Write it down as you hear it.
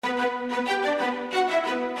Greenlight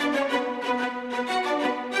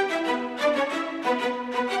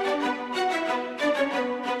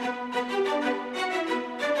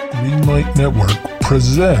Network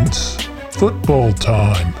presents Football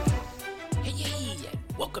Time. Hey,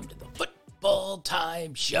 and welcome to the Football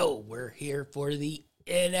Time Show. We're here for the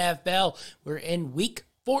NFL. We're in week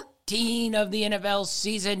 14 of the NFL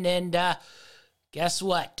season, and guess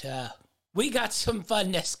what? We got some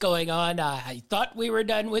funness going on. I thought we were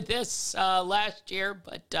done with this last year,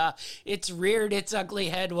 but it's reared its ugly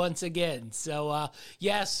head once again. So,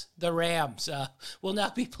 yes, the Rams will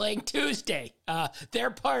not be playing Tuesday. They're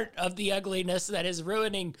part of the ugliness that is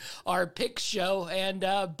ruining our pick show and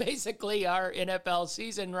basically our NFL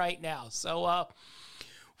season right now. So,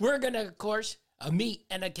 we're going to, of course, me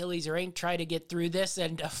and Achilles Ring try to get through this,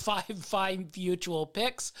 and 5 fine mutual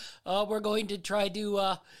picks. We're going to try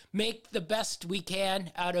to make the best we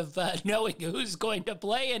can out of knowing who's going to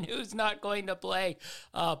play and who's not going to play.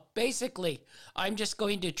 Basically, I'm just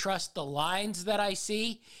going to trust the lines that I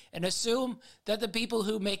see and assume that the people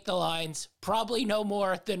who make the lines probably know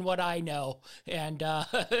more than what I know. And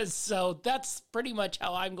so that's pretty much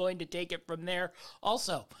how I'm going to take it from there.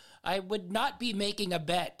 Also, I would not be making a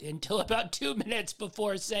bet until about 2 minutes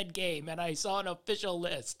before said game, and I saw an official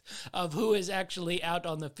list of who is actually out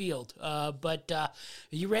on the field. But are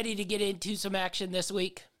you ready to get into some action this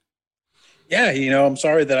week? Yeah, I'm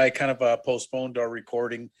sorry that I kind of postponed our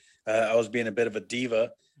recording. I was being a bit of a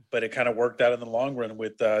diva, but it kind of worked out in the long run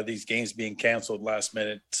with these games being canceled last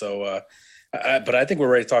minute. So, but I think we're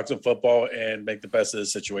ready to talk some football and make the best of the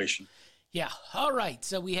situation. Yeah, all right.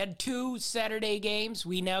 So we had 2 Saturday games.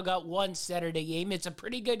 We now got 1 Saturday game. It's a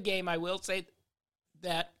pretty good game, I will say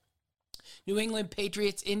that. New England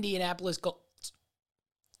Patriots, Indianapolis Colts.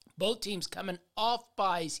 Both teams coming off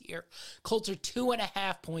buys here. Colts are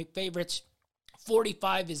 2.5-point favorites.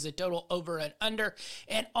 45 is the total over and under.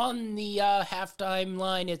 And on the halftime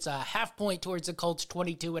line, it's a half point towards the Colts,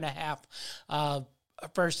 22.5.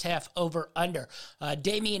 First half over under.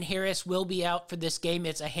 Damian Harris will be out for this game.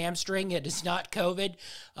 It's a hamstring. It is not COVID.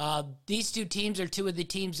 These two teams are 2 of the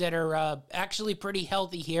teams that are actually pretty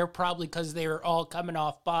healthy here, probably because they were all coming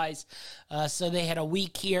off buys. So they had a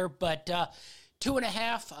week here, but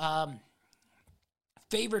 2.5.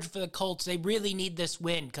 Favored for the Colts. They really need this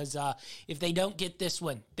win because if they don't get this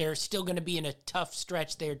one, they're still going to be in a tough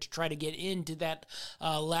stretch there to try to get into that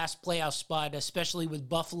last playoff spot, especially with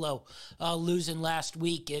Buffalo losing last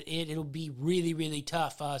week. It'll be really, really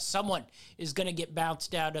tough. Someone is going to get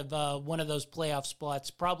bounced out of one of those playoff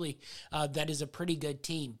spots. Probably that is a pretty good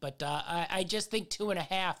team. But I just think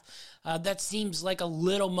 2.5, that seems like a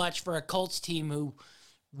little much for a Colts team who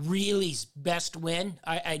really's best win,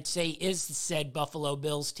 I'd say, is the said Buffalo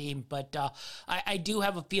Bills team. But I do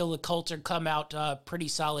have a feel the Colts are come out pretty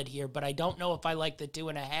solid here, but I don't know if I like the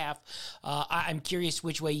 2.5. I'm curious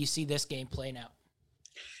which way you see this game playing out.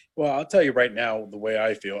 Well, I'll tell you right now the way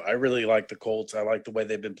I feel. I really like the Colts. I like the way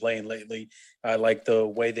they've been playing lately. I like the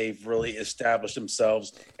way they've really established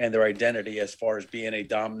themselves and their identity as far as being a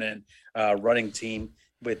dominant running team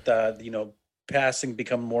with, passing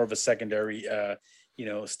become more of a secondary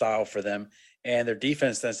style for them. And their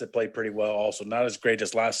defense tends to play pretty well also. Not as great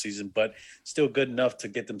as last season, but still good enough to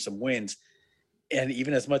get them some wins. And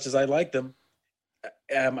even as much as I like them,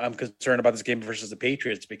 I'm concerned about this game versus the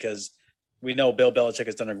Patriots because we know Bill Belichick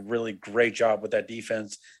has done a really great job with that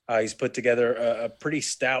defense. He's put together a pretty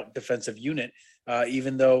stout defensive unit,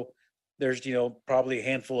 even though there's, probably a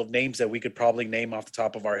handful of names that we could probably name off the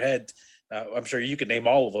top of our head. I'm sure you could name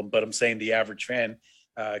all of them, but I'm saying the average fan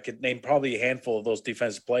could name probably a handful of those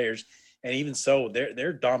defensive players. And even so,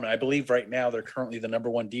 they're dominant. I believe right now they're currently the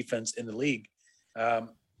number 1 defense in the league.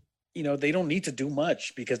 They don't need to do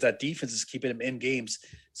much because that defense is keeping them in games.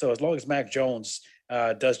 So as long as Mac Jones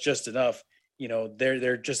does just enough,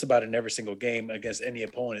 they're just about in every single game against any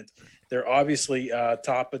opponent. They're obviously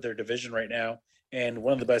top of their division right now and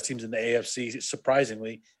one of the best teams in the AFC,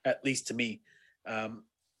 surprisingly, at least to me.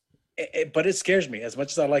 But it scares me as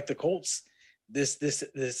much as I like the Colts. This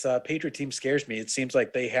Patriot team scares me. It seems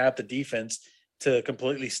like they have the defense to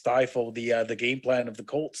completely stifle the game plan of the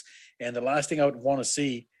Colts. And the last thing I would want to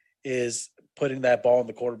see is putting that ball in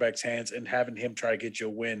the quarterback's hands and having him try to get you a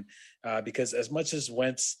win. Because as much as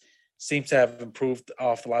Wentz seems to have improved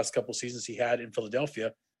off the last couple of seasons he had in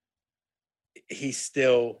Philadelphia, he's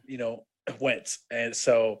still, Wentz. And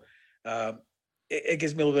so it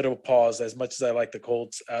gives me a little bit of a pause as much as I like the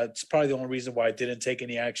Colts. It's probably the only reason why I didn't take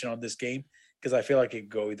any action on this game because I feel like it could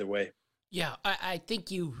go either way. Yeah, I think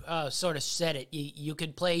you sort of said it. You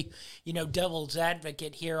could play, devil's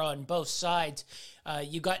advocate here on both sides.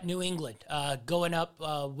 You got New England going up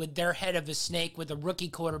with their head of a snake with a rookie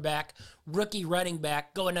quarterback, rookie running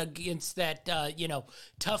back, going against that,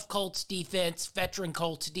 tough Colts defense, veteran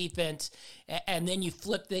Colts defense. And then you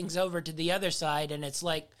flip things over to the other side, and it's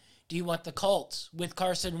like, do you want the Colts with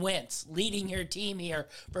Carson Wentz leading your team here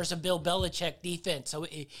versus a Bill Belichick defense? So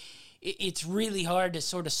it's really hard to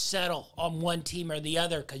sort of settle on one team or the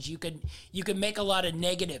other because you can make a lot of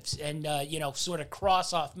negatives and sort of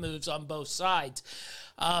cross off moves on both sides.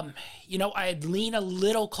 I'd lean a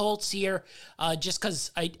little Colts here just because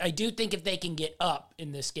I do think if they can get up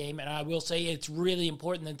in this game, and I will say it's really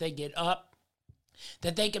important that they get up,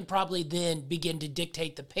 that they can probably then begin to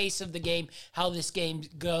dictate the pace of the game, how this game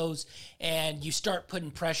goes, and you start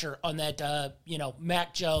putting pressure on that,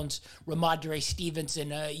 Mac Jones, Ramondre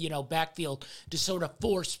Stevenson, backfield to sort of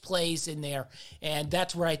force plays in there. And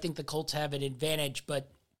that's where I think the Colts have an advantage.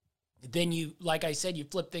 But then like I said, you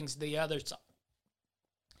flip things to the other side.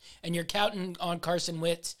 And you're counting on Carson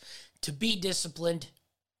Wentz to be disciplined,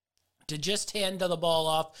 to just hand the ball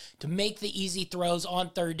off, to make the easy throws on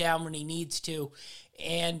third down when he needs to,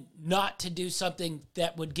 and not to do something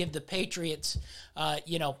that would give the Patriots,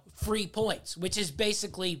 free points, which is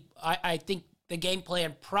basically, I think the game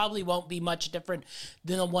plan probably won't be much different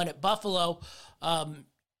than the one at Buffalo,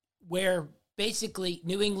 where basically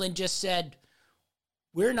New England just said,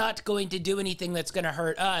 we're not going to do anything that's going to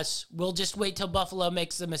hurt us. We'll just wait till Buffalo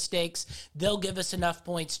makes the mistakes. They'll give us enough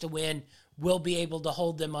points to win. We'll be able to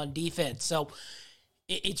hold them on defense. So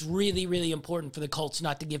it's really, really important for the Colts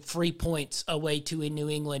not to give free points away to in New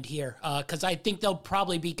England here because I think they'll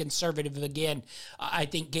probably be conservative again, I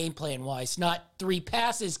think game plan-wise. Not 3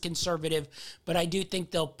 passes conservative, but I do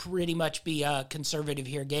think they'll pretty much be conservative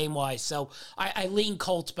here game-wise. So I lean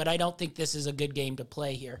Colts, but I don't think this is a good game to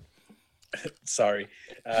play here. Sorry.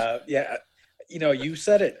 You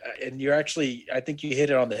said it, and I think you hit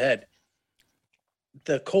it on the head.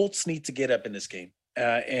 The Colts need to get up in this game.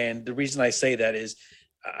 And the reason I say that is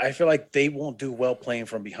I feel like they won't do well playing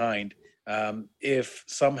from behind. If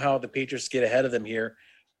somehow the Patriots get ahead of them here,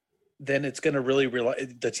 then it's going to really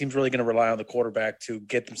the team's really going to rely on the quarterback to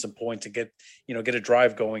get them some points and get a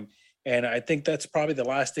drive going. And I think that's probably the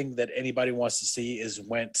last thing that anybody wants to see is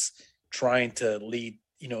Wentz trying to lead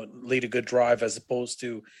a good drive as opposed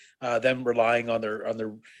to them relying on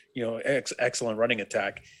their excellent running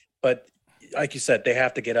attack. But like you said, they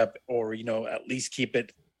have to get up or, at least keep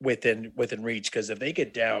it within reach. Because if they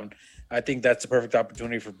get down, I think that's the perfect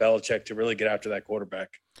opportunity for Belichick to really get after that quarterback.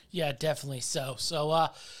 Yeah, definitely so. So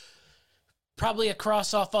probably a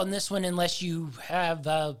cross off on this one unless you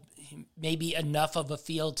have maybe enough of a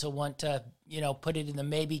field to want to, put it in the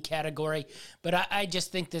maybe category. But I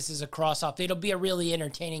just think this is a cross off. It'll be a really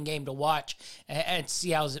entertaining game to watch and see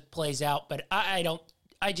how it plays out. But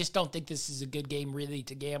I just don't think this is a good game really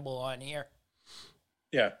to gamble on here.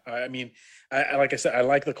 Yeah, I mean, like I said, I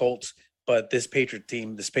like the Colts, but this Patriot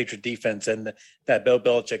team, this Patriot defense, and that Bill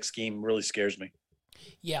Belichick scheme really scares me.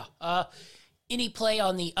 Yeah. Any play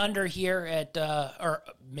on the under here at, or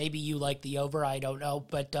maybe you like the over, I don't know,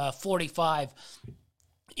 but 45.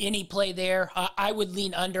 Any play there? I would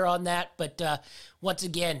lean under on that, but once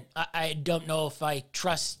again, I don't know if I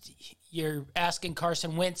trust. You're asking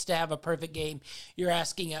Carson Wentz to have a perfect game. You're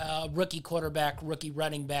asking a rookie quarterback, rookie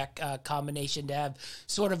running back combination to have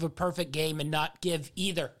sort of a perfect game and not give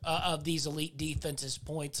either of these elite defenses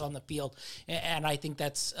points on the field. And I think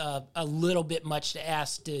that's a little bit much to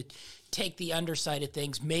ask to take the underside of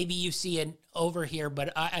things. Maybe you see an over here,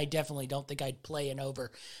 but I definitely don't think I'd play an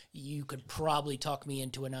over. You could probably talk me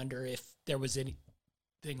into an under if there was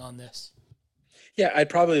anything on this. Yeah, I'd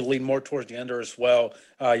probably lean more towards the under as well.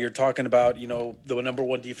 You're talking about, the number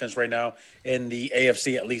one defense right now in the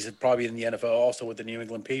AFC, at least probably in the NFL, also with the New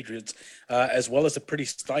England Patriots, as well as a pretty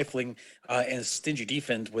stifling and stingy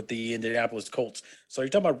defense with the Indianapolis Colts. So you're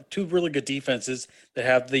talking about two really good defenses that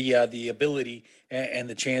have the ability and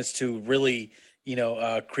the chance to really,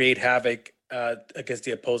 create havoc against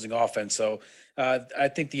the opposing offense. So I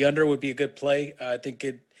think the under would be a good play. I think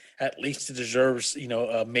it at least it deserves,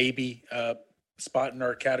 maybe spot in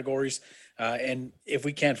our categories. And if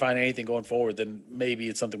we can't find anything going forward, then maybe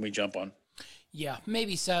it's something we jump on. Yeah,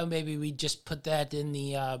 maybe so. Maybe we just put that in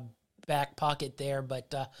the back pocket there.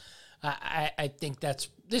 But I think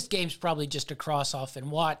this game's probably just a cross off and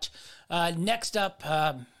watch. Next up,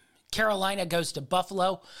 Carolina goes to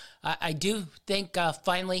Buffalo. I do think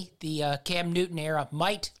finally the Cam Newton era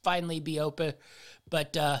might finally be open,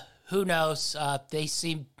 but who knows? They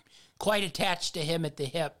seem quite attached to him at the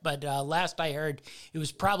hip. But last I heard, it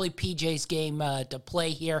was probably PJ's game to play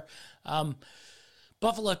here.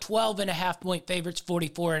 Buffalo 12.5-point favorites,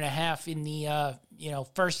 44.5 in the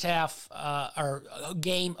first half, or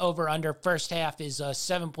game over under. First half is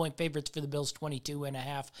 7-point favorites for the Bills.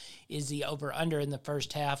 22.5 is the over under in the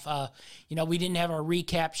first half. We didn't have our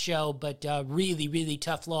recap show, but really, really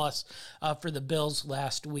tough loss for the Bills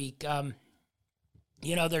last week.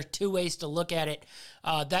 There's two ways to look at it.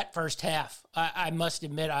 That first half, I must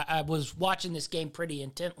admit, I was watching this game pretty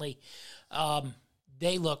intently.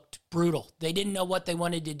 They looked brutal. They didn't know what they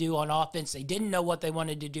wanted to do on offense. They didn't know what they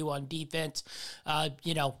wanted to do on defense.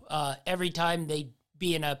 Every time they'd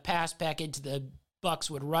be in a pass package, the Bucs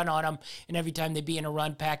would run on them, and every time they'd be in a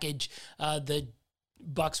run package, the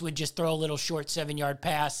Bucs would just throw a little short 7-yard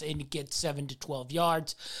pass and get 7 to 12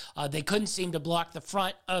 yards. They couldn't seem to block the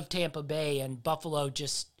front of Tampa Bay, and Buffalo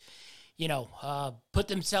just put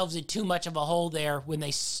themselves in too much of a hole there when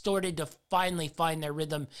they started to finally find their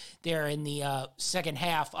rhythm there in the second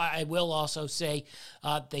half. I will also say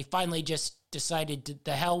they finally just decided to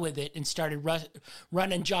the hell with it and started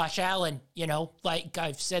running Josh Allen, like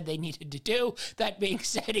I've said they needed to do. That being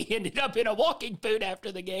said, he ended up in a walking boot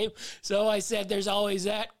after the game. So I said there's always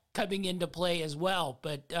that coming into play as well.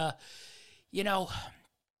 But,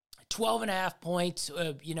 12.5 points,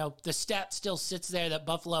 the stat still sits there that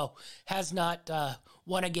Buffalo has not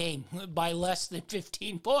won a game by less than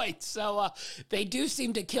 15 points. So they do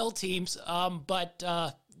seem to kill teams, but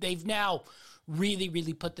they've now really,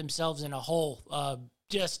 really put themselves in a hole,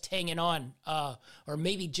 just hanging on, or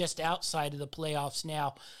maybe just outside of the playoffs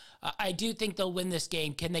now. I do think they'll win this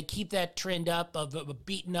game. Can they keep that trend up of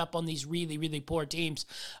beating up on these really, really poor teams?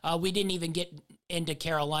 We didn't even get into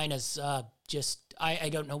Carolina's I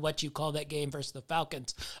don't know what you call that game versus the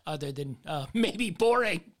Falcons other than maybe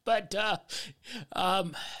boring. But,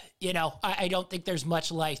 I don't think there's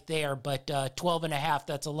much life there. But 12.5,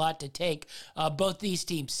 that's a lot to take. Both these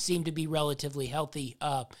teams seem to be relatively healthy,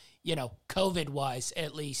 COVID-wise,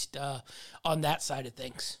 at least on that side of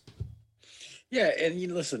things. Yeah, and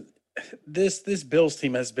listen, this Bills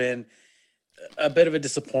team has been a bit of a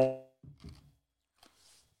disappointment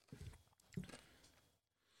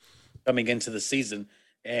coming into the season,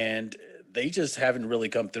 and they just haven't really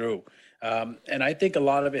come through. And I think a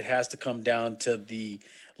lot of it has to come down to the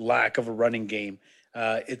lack of a running game.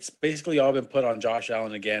 It's basically all been put on Josh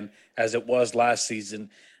Allen again, as it was last season.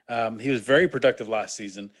 He was very productive last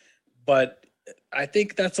season, but I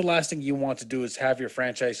think that's the last thing you want to do is have your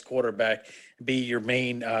franchise quarterback be your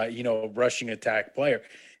main, rushing attack player.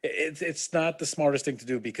 It's not the smartest thing to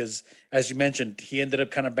do because, as you mentioned, he ended up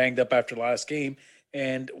kind of banged up after last game.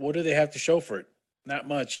 And what do they have to show for it? Not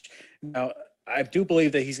much. Now, I do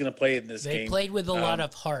believe that he's going to play in this game. They played with a lot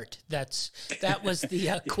of heart. That was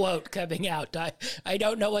the quote coming out. I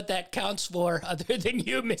don't know what that counts for other than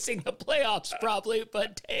you missing the playoffs probably,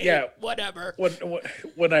 but hey, yeah, whatever.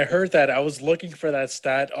 When I heard that, I was looking for that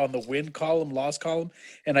stat on the win column, loss column,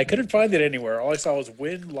 and I couldn't find it anywhere. All I saw was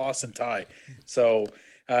win, loss, and tie. So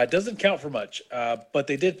it doesn't count for much, but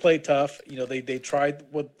they did play tough. They tried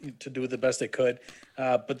to do the best they could,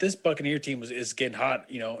 but this Buccaneer team is getting hot,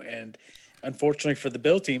 and unfortunately for the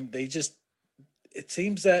Bill team, it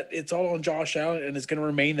seems that it's all on Josh Allen and it's going to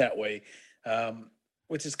remain that way,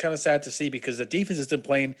 which is kind of sad to see because the defense has been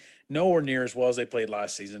playing nowhere near as well as they played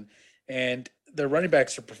last season. And their running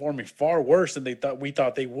backs are performing far worse than we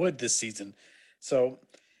thought they would this season. So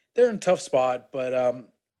they're in a tough spot, but,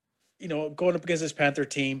 going up against this Panther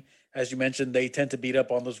team, as you mentioned, they tend to beat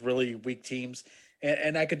up on those really weak teams.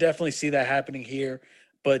 And I could definitely see that happening here.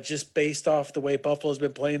 But just based off the way Buffalo's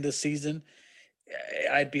been playing this season,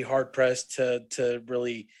 I'd be hard-pressed to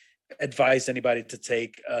really advise anybody to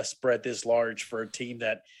take a spread this large for a team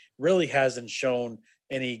that really hasn't shown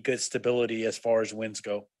any good stability as far as wins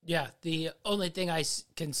go. Yeah, the only thing I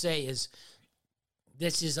can say is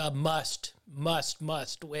this is a must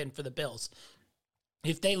win for the Bills.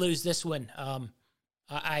 If they lose this one,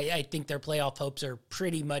 I think their playoff hopes are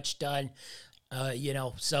pretty much done,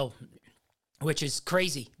 so... Which is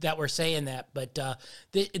crazy that we're saying that, but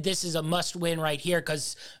this is a must-win right here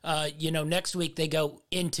because, next week they go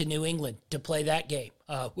into New England to play that game,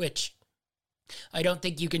 which I don't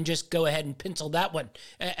think you can just go ahead and pencil that one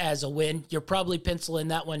as a win. You're probably penciling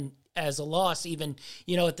that one as a loss, even,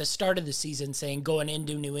 at the start of the season saying going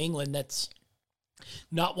into New England, that's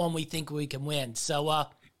not one we think we can win. So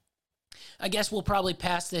I guess we'll probably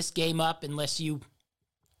pass this game up unless you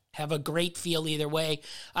have a great feel either way.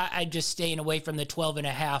 I'm just staying away from the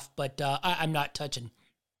 12.5, but I'm not touching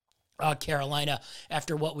Carolina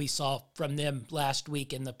after what we saw from them last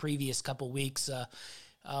week and the previous couple weeks.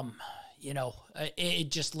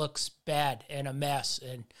 It just looks bad and a mess.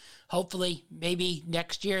 And hopefully, maybe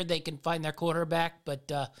next year they can find their quarterback,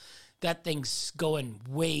 but that thing's going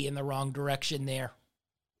way in the wrong direction there.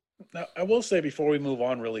 Now, I will say before we move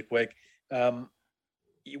on really quick,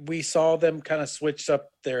 we saw them kind of switch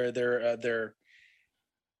up their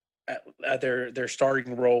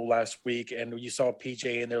starting role last week, and you saw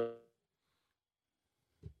PJ in there.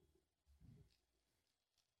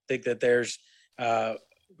 Think that there's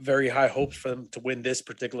very high hopes for them to win this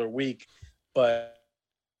particular week, but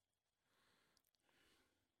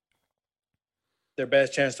their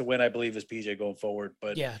best chance to win, I believe, is PJ going forward.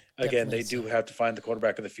 But yeah, again, they do have to find the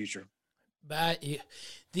quarterback of the future. But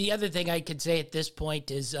the other thing I could say at this point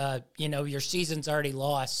is, your season's already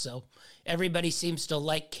lost, so everybody seems to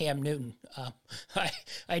like Cam Newton.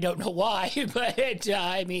 I don't know why, but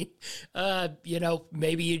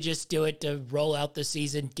maybe you just do it to roll out the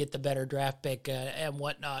season, get the better draft pick and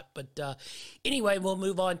whatnot. But anyway, we'll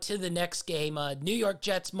move on to the next game. New York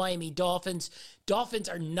Jets, Miami Dolphins. Dolphins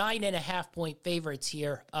are 9.5-point favorites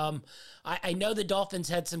here. I know the Dolphins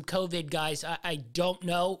had some COVID guys. I don't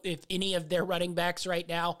know if any of their running backs right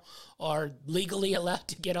now are legally allowed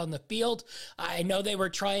to get on the field. I know they were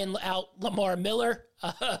trying out Lamar Miller,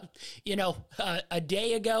 a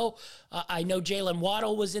day ago. I know Jalen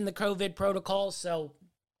Waddle was in the COVID protocol, so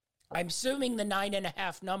I'm assuming the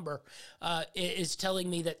 9.5 number is telling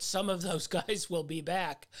me that some of those guys will be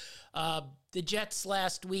back. The Jets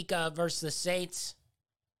last week versus the Saints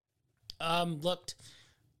looked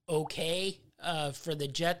okay for the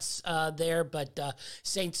Jets there, but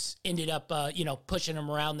Saints ended up, pushing them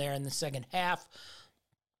around there in the second half.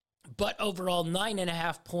 But overall,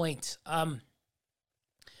 9.5 points.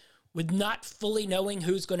 With not fully knowing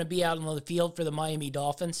who's going to be out on the field for the Miami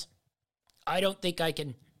Dolphins, I don't think I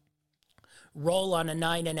can roll on a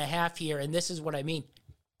 9.5 here, and this is what I mean.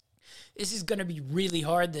 This is going to be really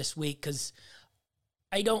hard this week because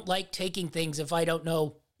I don't like taking things if I don't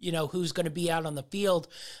know, who's going to be out on the field.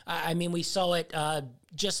 We saw it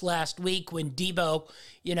just last week when Debo,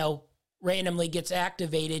 randomly gets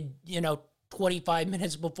activated, 25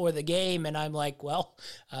 minutes before the game, and I'm like, well,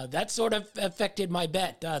 that sort of affected my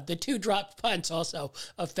bet. The 2 dropped punts also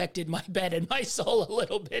affected my bet and my soul a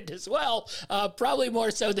little bit as well, probably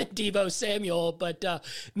more so than Debo Samuel, but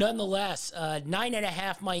nonetheless,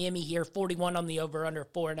 9.5 Miami here, 41 on the over-under,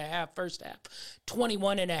 4.5 first half,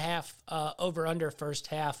 21.5 over-under first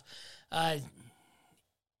half.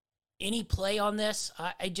 Any play on this?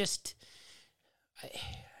 I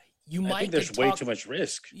think there's way too much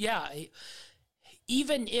risk. Yeah.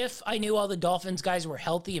 Even if I knew all the Dolphins guys were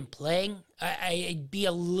healthy and playing, I'd be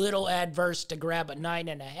a little adverse to grab a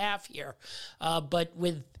 9.5 here. But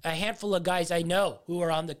with a handful of guys I know who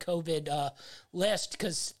are on the COVID list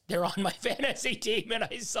because they're on my fantasy team, and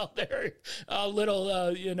I saw their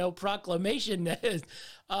little, proclamation,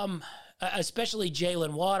 especially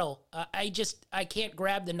Jalen Waddle. I can't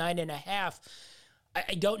grab the 9.5.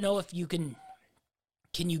 I don't know if you can.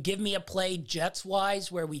 Can you give me a play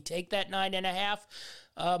Jets-wise where we take that 9.5?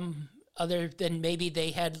 Other than maybe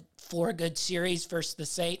they had 4 good series versus the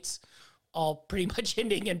Saints, all pretty much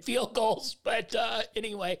ending in field goals. But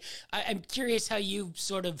anyway, I'm curious how you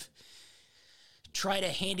sort of try to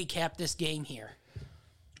handicap this game here.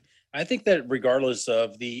 I think that regardless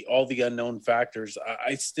of all the unknown factors,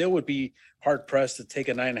 I still would be hard-pressed to take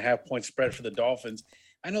a 9.5-point spread for the Dolphins.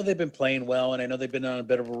 I know they've been playing well, and I know they've been on a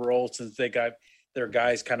bit of a roll since they got their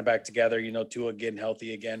guys kind of back together, Tua getting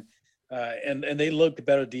healthy again. And they looked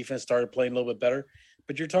better. Defense started playing a little bit better.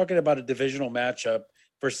 But you're talking about a divisional matchup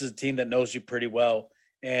versus a team that knows you pretty well.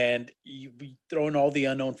 And you throw in all the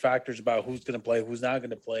unknown factors about who's going to play, who's not going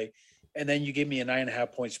to play. And then you give me a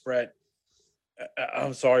 9.5-point spread.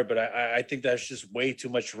 I'm sorry, but I think that's just way too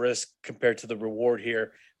much risk compared to the reward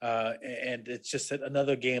here. And it's just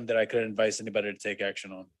another game that I couldn't advise anybody to take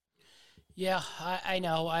action on. Yeah, I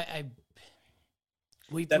know.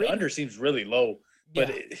 Under seems really low,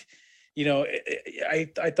 but yeah.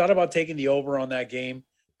 I thought about taking the over on that game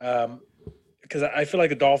because I feel like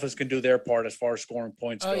the Dolphins can do their part as far as scoring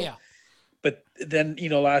points go. Yeah. But then,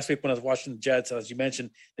 last week when I was watching the Jets, as you mentioned,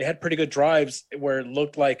 they had pretty good drives where it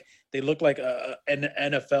looked like an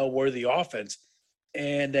NFL-worthy offense,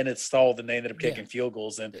 and then it stalled and they ended up kicking field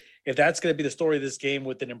goals. And if that's going to be the story of this game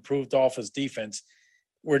with an improved Dolphins defense,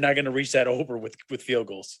 we're not going to reach that over with field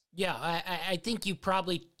goals. Yeah, I think you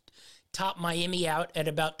probably top Miami out at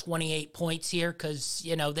about 28 points here because,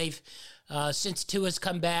 they've since Tua's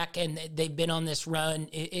come back and they've been on this run,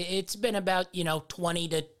 it's been about, 20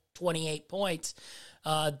 to 28 points.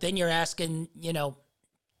 Then you're asking,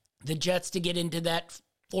 the Jets to get into that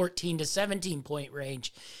 14 to 17 point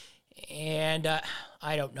range. And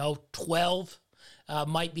I don't know, 12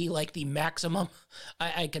 might be like the maximum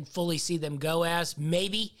I could fully see them go as.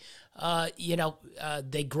 Maybe,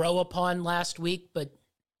 they grow upon last week, but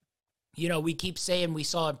we keep saying we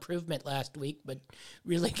saw improvement last week, but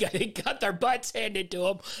really got their butts handed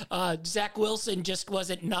to them. Zach Wilson just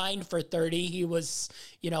wasn't 9 for 30. He was,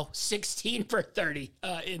 16 for 30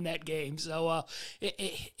 in that game. So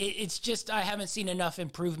it's just I haven't seen enough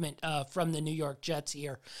improvement from the New York Jets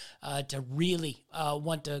here to really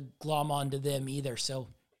want to glom onto them either. So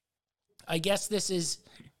I guess this is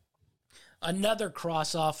another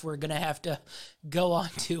cross-off we're going to have to go on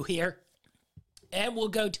to here. And we'll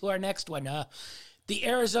go to our next one. The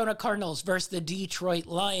Arizona Cardinals versus the Detroit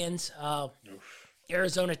Lions.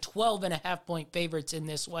 Arizona 12.5-point favorites in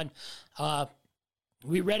this one.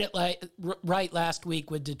 We read it right last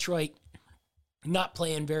week with Detroit not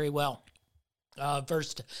playing very well.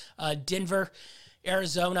 Versus Denver,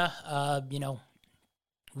 Arizona,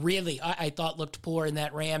 really, I thought looked poor in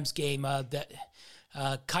that Rams game.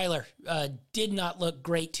 Kyler did not look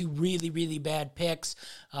great. 2 really, really bad picks.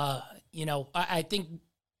 I think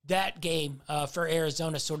that game for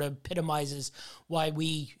Arizona sort of epitomizes why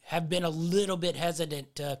we have been a little bit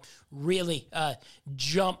hesitant to really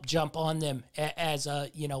jump on them as a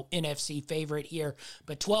NFC favorite here.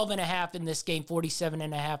 But 12.5 in this game,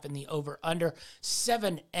 47.5 in the over under,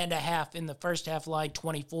 7.5 in the first half line,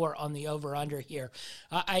 24 on the over under here.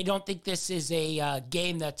 I don't think this is a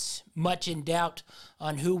game that's much in doubt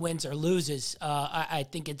on who wins or loses. I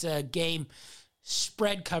think it's a game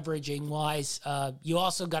spread coveraging wise. You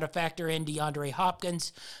also got to factor in DeAndre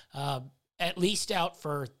Hopkins, at least out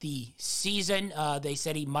for the season. They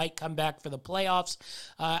said he might come back for the playoffs.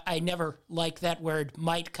 I never like that word,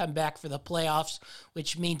 might come back for the playoffs,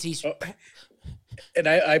 which means he's... And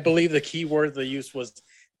I believe the key word they used was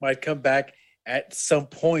might come back at some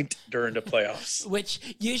point during the playoffs.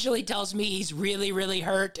 Which usually tells me he's really, really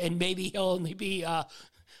hurt, and maybe he'll only be...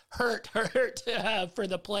 hurt for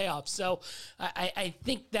the playoffs. So I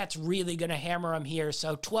think that's really going to hammer them here.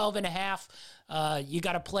 So 12.5, you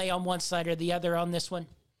got to play on one side or the other on this one?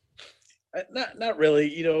 Not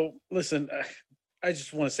really. Listen, I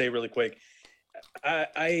just want to say really quick,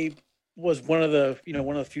 I was one of the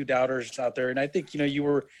few doubters out there. And I think, you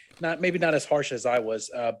were maybe not as harsh as I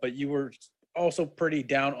was, but you were also pretty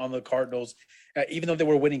down on the Cardinals, even though they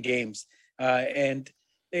were winning games. And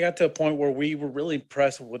they got to a point where we were really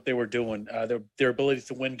impressed with what they were doing, their ability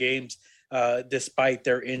to win games despite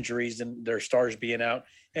their injuries and their stars being out.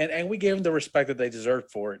 And we gave them the respect that they deserved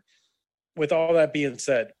for it. With all that being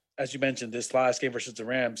said, as you mentioned, this last game versus the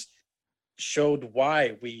Rams showed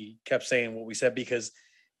why we kept saying what we said, because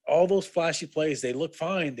all those flashy plays, they look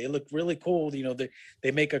fine. They look really cool.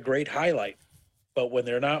 They make a great highlight. But when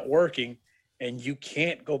they're not working, and you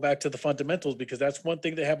can't go back to the fundamentals, because that's one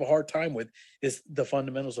thing they have a hard time with is the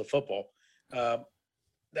fundamentals of football. That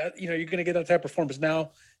you're going to get that type of performance.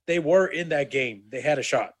 Now, they were in that game. They had a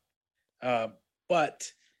shot.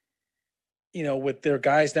 But, with their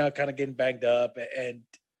guys now kind of getting banged up and,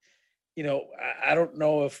 I don't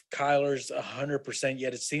know if Kyler's 100%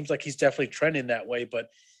 yet. It seems like he's definitely trending that way, but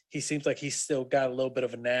he seems like he's still got a little bit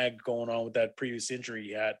of a nag going on with that previous injury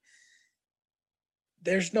he had.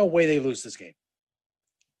 There's no way they lose this game,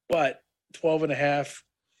 but 12.5,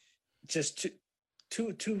 just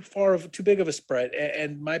too big of a spread.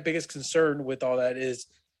 And my biggest concern with all that is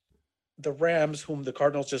the Rams, whom the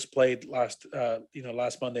Cardinals just played last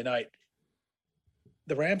Monday night.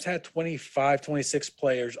 The Rams had 25, 26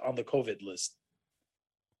 players on the COVID list.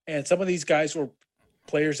 And some of these guys were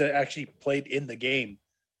players that actually played in the game.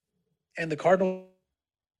 And the Cardinals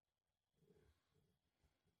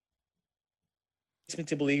me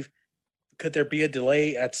to believe, could there be a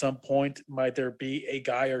delay at some point? Might there be a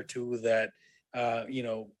guy or two that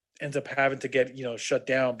ends up having to get shut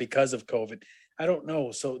down because of COVID? I don't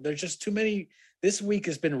know. So there's just too many. This week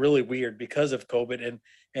has been really weird because of COVID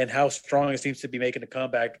and how strong it seems to be making a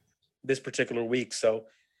comeback this particular week. So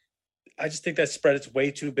I just think that spread is way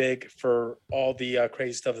too big for all the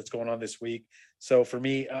crazy stuff that's going on this week. So for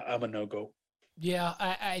me, I'm a no-go. Yeah,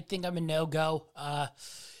 I think I'm a no-go.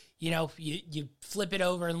 You flip it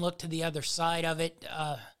over and look to the other side of it.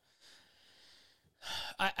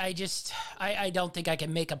 I don't think I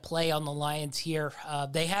can make a play on the Lions here.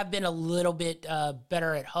 They have been a little bit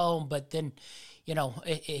better at home, but then,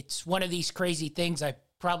 it's one of these crazy things I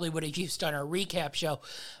probably would have used on our recap show.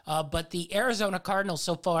 But the Arizona Cardinals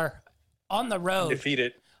so far on the road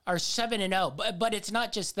defeated are 7-0. But it's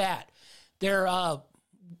not just that. They're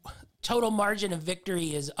total margin of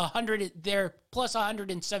victory is 100. They're plus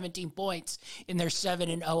 117 points in their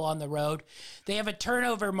 7-0 on the road. They have a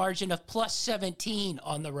turnover margin of plus 17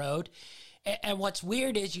 on the road. And what's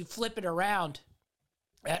weird is you flip it around.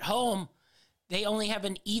 At home, they only have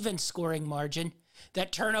an even scoring margin.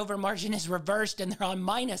 That turnover margin is reversed and they're on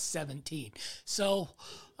minus 17. So,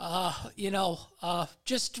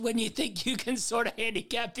 just when you think you can sort of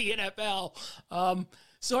handicap the NFL,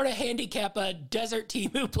 sort of handicap a desert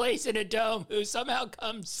team who plays in a dome, who somehow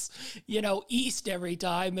comes, east every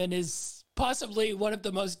time and is possibly one of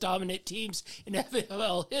the most dominant teams in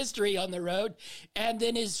NFL history on the road, and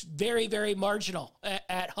then is very, very marginal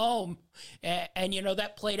at home. And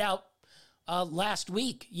that played out last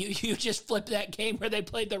week. You just flipped that game where they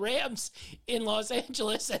played the Rams in Los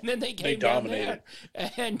Angeles, and then they came down there.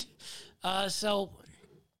 And so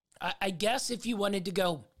I guess if you wanted to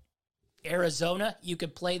go Arizona, you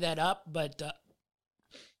could play that up, but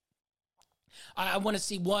I want to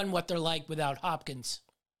see, one, what they're like without Hopkins,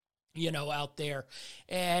 out there.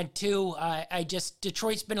 And two,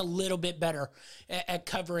 Detroit's been a little bit better at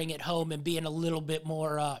covering at home and being a little bit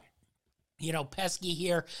more pesky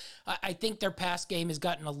here. I think their pass game has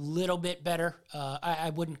gotten a little bit better.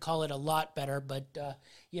 I wouldn't call it a lot better, but,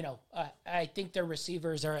 I think their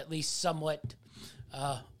receivers are at least somewhat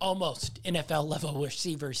almost NFL level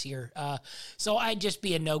receivers here. So I'd just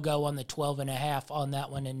be a no-go on the 12.5 on that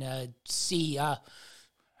one and see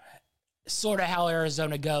sort of how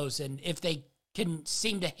Arizona goes. And if they can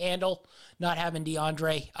seem to handle not having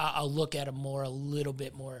DeAndre, I'll look at them a little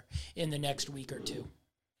bit more in the next week or two.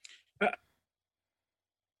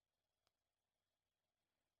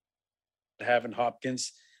 Having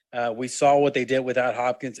Hopkins, we saw what they did without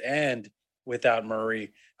Hopkins and without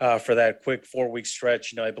Murray for that quick 4-week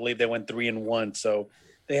stretch. I believe they went 3-1. So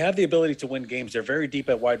they have the ability to win games. They're very deep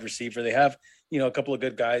at wide receiver. They have, a couple of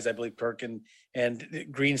good guys. I believe Kirk and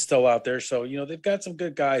Green's still out there. So, they've got some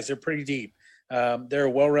good guys. They're pretty deep. They're a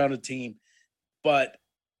well-rounded team, but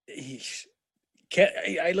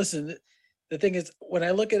listen, the thing is, when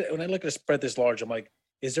I look at a spread this large, I'm like,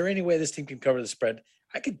 is there any way this team can cover the spread?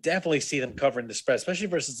 I could definitely see them covering the spread, especially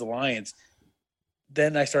versus the Lions.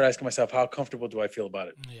 Then I start asking myself, how comfortable do I feel about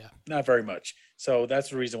it? Yeah. Not very much. So that's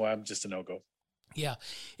the reason why I'm just a no-go. Yeah,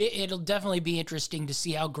 it'll definitely be interesting to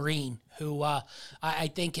see how Green, who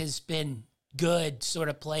I think has been good, sort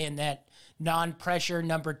of playing that non-pressure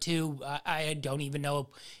number two. I don't even know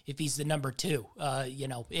if he's the number two.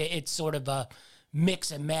 It's sort of a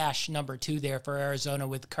mix and mash number two there for Arizona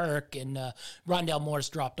with Kirk, and Rondale Moore's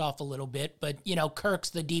dropped off a little bit, but Kirk's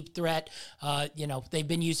the deep threat. They've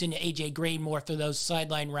been using AJ Green more for those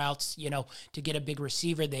sideline routes, to get a big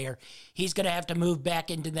receiver there. He's going to have to move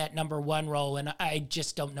back into that number one role, and I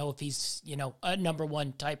just don't know if he's a number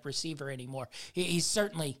one type receiver anymore. He's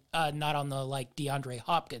certainly not on the DeAndre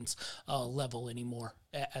Hopkins level anymore,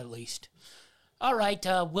 at least. All right,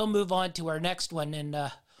 we'll move on to our next one,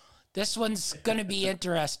 and this one's going to be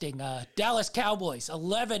interesting. Dallas Cowboys,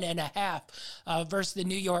 11.5 versus the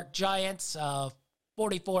New York Giants.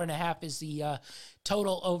 44.5 is the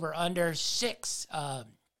total over under. 6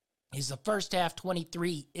 is the first half.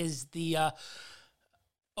 23 is the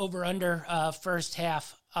over under first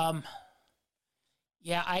half.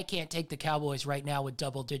 Yeah, I can't take the Cowboys right now with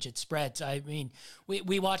double-digit spreads. I mean,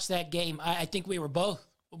 we watched that game. I think we were both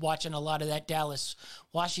watching a lot of that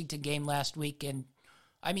Dallas-Washington game last week, and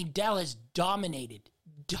I mean, Dallas dominated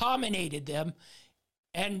them,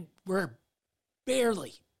 and we're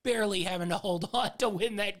barely having to hold on to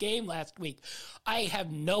win that game last week. I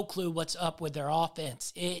have no clue what's up with their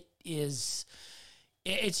offense. It's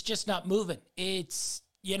just not moving. It's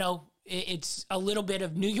a little bit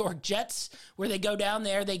of New York Jets where they go down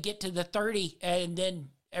there, they get to the 30, and then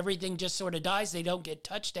everything just sort of dies. They don't get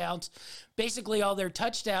touchdowns. Basically, all their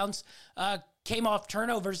touchdowns came off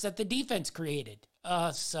turnovers that the defense created.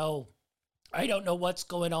 So I don't know what's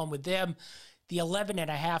going on with them. The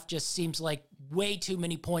 11.5 just seems like way too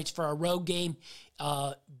many points for a road game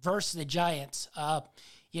versus the Giants.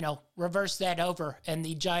 Reverse that over, and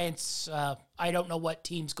the Giants, I don't know what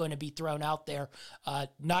team's going to be thrown out there.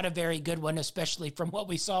 Not a very good one, especially from what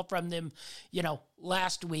we saw from them,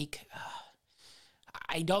 last week.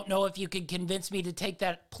 I don't know if you could convince me to take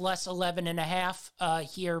that plus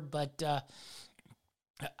 11.5 here, but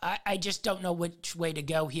I just don't know which way to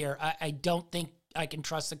go here. I don't think I can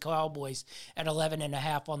trust the Cowboys at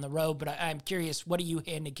 11.5 on the road, but I'm curious, what are you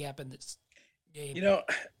handicapping this game?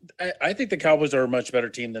 I think the Cowboys are a much better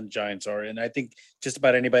team than the Giants are, and I think just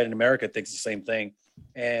about anybody in America thinks the same thing.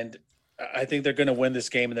 And I think they're going to win this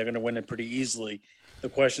game, and they're going to win it pretty easily. The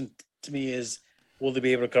question to me is, will they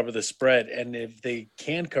be able to cover the spread? And if they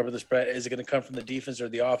can cover the spread, is it going to come from the defense or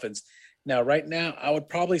the offense? Now, right now, I would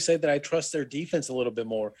probably say that I trust their defense a little bit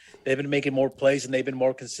more. They've been making more plays and they've been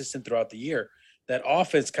more consistent throughout the year. That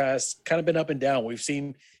offense has kind of been up and down. We've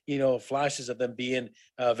seen, flashes of them being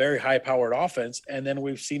a very high-powered offense, and then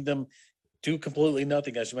we've seen them do completely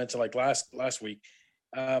nothing, as you mentioned, like last week.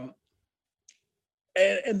 And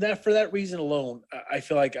that for that reason alone, I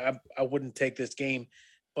feel like I wouldn't take this game.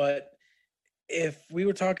 But if we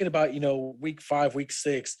were talking about, week 5, week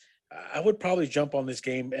 6, I would probably jump on this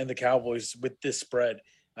game and the Cowboys with this spread.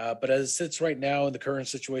 But as it sits right now in the current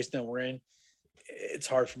situation that we're in, it's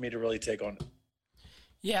hard for me to really take on it.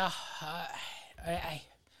 Yeah,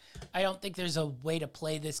 I don't think there's a way to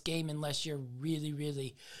play this game unless you're really,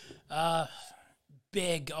 really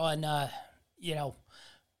big on,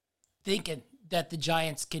 thinking that the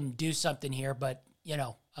Giants can do something here. But,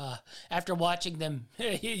 after watching them,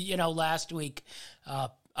 last week,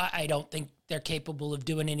 I don't think they're capable of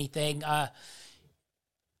doing anything.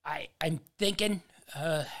 I'm thinking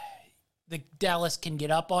the Dallas can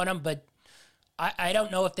get up on them, but I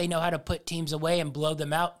don't know if they know how to put teams away and blow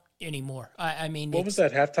them out anymore. I mean, what was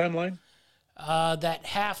that halftime line? That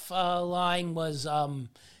half line was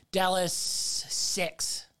Dallas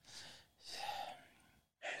 6.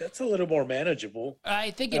 That's a little more manageable. I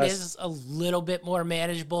think it is a little bit more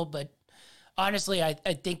manageable, but honestly, I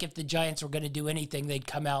think if the Giants were going to do anything, they'd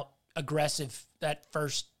come out aggressive that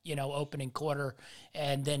first, opening quarter,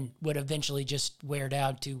 and then would eventually just wear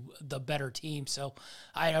down to the better team. So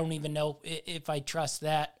I don't even know if I trust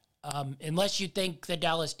that, unless you think the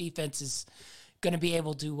Dallas defense is going to be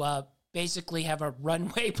able to basically have a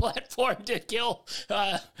runway platform to kill,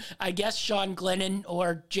 I guess, Sean Glennon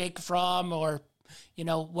or Jake Fromm or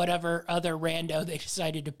whatever other rando they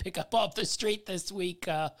decided to pick up off the street this week.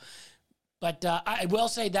 But I will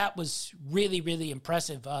say that was really, really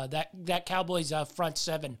impressive. That Cowboys front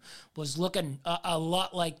seven was looking a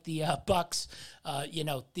lot like the Bucks,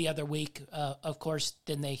 the other week. Of course,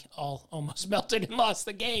 then they all almost melted and lost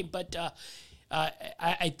the game. But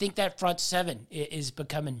I think that front seven is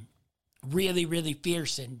becoming really, really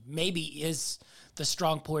fierce and maybe is the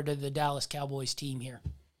strong point of the Dallas Cowboys team here.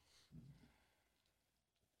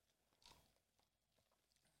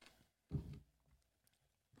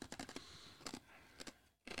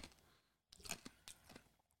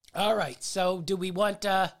 All right, so do we want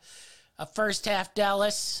a first half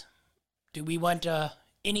Dallas? Do we want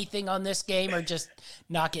anything on this game or just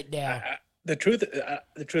knock it down? The truth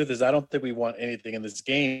is, I don't think we want anything in this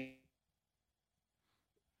game.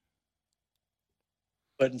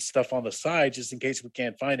 Putting stuff on the side just in case we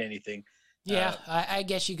can't find anything. Yeah, I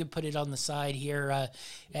guess you could put it on the side here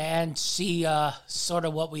and see sort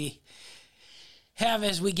of what we have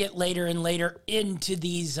as we get later and later into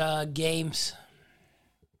these games.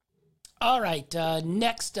 All right,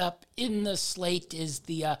 next up in the slate is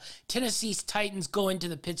the Tennessee Titans going to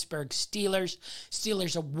the Pittsburgh Steelers.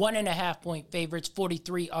 Steelers are 1.5-point favorites,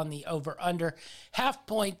 43 on the over-under. Half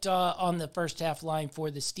point on the first half line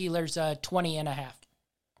for the Steelers, 20.5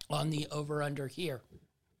 on the over-under here.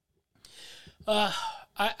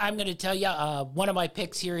 I'm going to tell you, one of my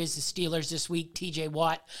picks here is the Steelers this week. TJ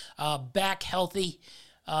Watt back healthy.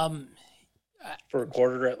 For a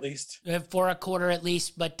quarter at least? For a quarter at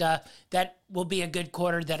least, but that will be a good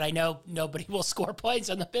quarter that I know nobody will score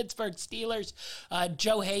points on the Pittsburgh Steelers.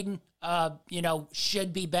 Joe Hayden,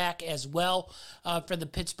 should be back as well for the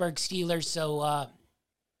Pittsburgh Steelers. So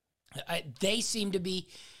they seem to be,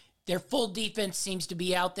 their full defense seems to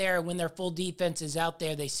be out there. And when their full defense is out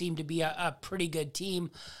there, they seem to be a pretty good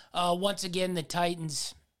team. Once again, the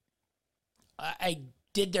Titans, I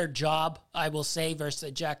did their job, I will say, versus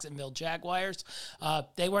the Jacksonville Jaguars.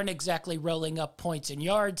 They weren't exactly rolling up points and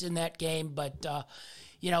yards in that game, but,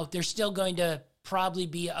 they're still going to probably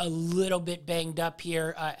be a little bit banged up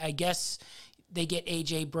here. I guess they get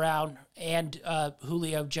A.J. Brown and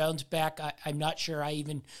Julio Jones back. I'm not sure I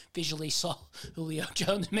even visually saw Julio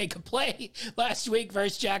Jones make a play last week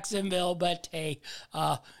versus Jacksonville, but hey,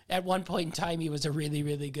 at one point in time, he was a really,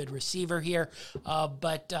 really good receiver here.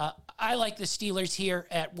 But I like the Steelers here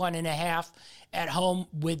at 1.5 at home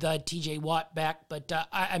with T.J. Watt back, but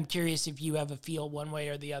I'm curious if you have a feel one way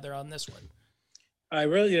or the other on this one. I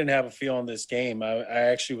really didn't have a feel on this game. I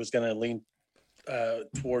actually was going to lean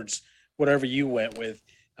towards whatever you went with.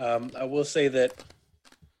 I will say that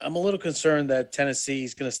I'm a little concerned that Tennessee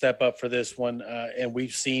is going to step up for this one, and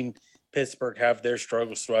we've seen Pittsburgh have their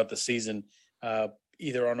struggles throughout the season,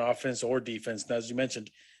 either on offense or defense. Now, as you mentioned,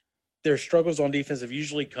 their struggles on defense have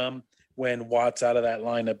usually come when Watt's out of that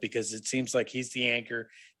lineup because it seems like he's the anchor.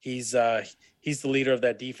 He's the leader of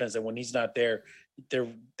that defense, and when he's not there,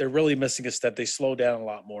 they're really missing a step. They slow down a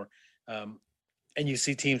lot more, and you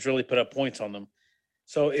see teams really put up points on them.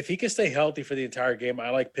 So if he can stay healthy for the entire game, I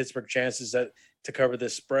like Pittsburgh chances to cover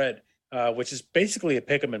this spread, which is basically a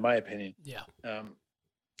pick 'em in my opinion. Yeah.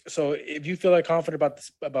 So if you feel like confident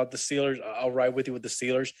about the Steelers, I'll ride with you with the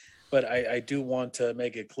Steelers. But I do want to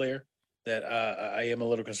make it clear that I am a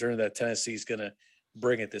little concerned that Tennessee's going to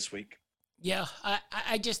bring it this week. Yeah,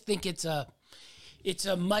 I just think it's a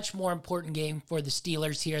much more important game for the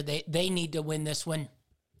Steelers here. They need to win this one.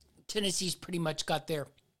 Tennessee's pretty much got their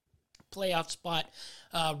playoff spot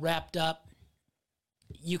wrapped up.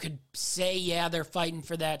 You could say, yeah, they're fighting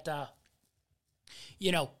for that,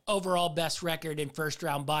 overall best record and first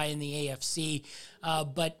round bye in the AFC.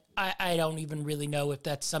 But I don't even really know if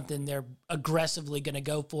that's something they're aggressively going to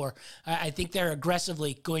go for. I think they're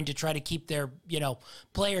aggressively going to try to keep their,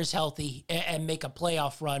 players healthy and make a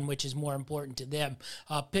playoff run, which is more important to them.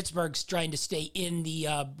 Pittsburgh's trying to stay in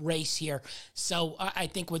the race here. So I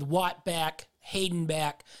think with Watt back, Hayden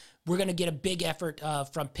back, we're going to get a big effort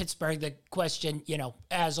from Pittsburgh. The question,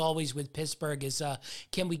 as always with Pittsburgh is,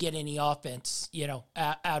 can we get any offense,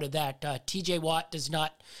 out of that? TJ Watt does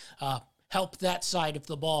not help that side of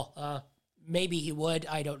the ball. Maybe he would.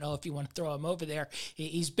 I don't know if you want to throw him over there.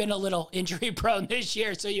 He's been a little injury prone this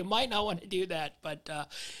year, so you might not want to do that. But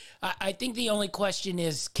I think the only question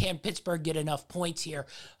is, can Pittsburgh get enough points here?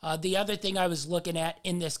 The other thing I was looking at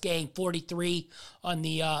in this game, 43 on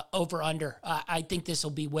the over-under. I think this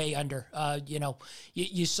will be way under.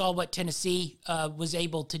 You saw what Tennessee was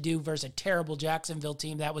able to do versus a terrible Jacksonville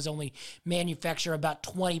team that was only manufacture about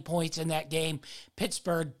 20 points in that game.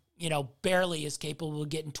 Pittsburgh, barely is capable of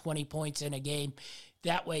getting 20 points in a game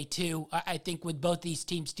that way too. I think with both these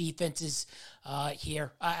teams' defenses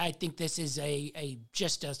here, I think this is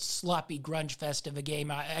just a sloppy grunge fest of a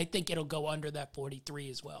game. I think it'll go under that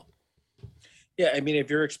 43 as well. Yeah, I mean,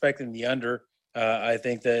 if you're expecting the under, I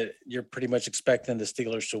think that you're pretty much expecting the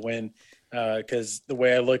Steelers to win because the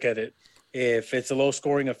way I look at it, if it's a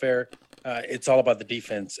low-scoring affair, it's all about the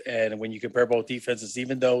defense. And when you compare both defenses,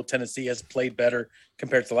 even though Tennessee has played better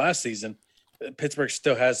compared to last season, Pittsburgh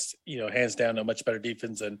still has, hands down, a much better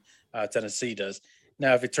defense than Tennessee does.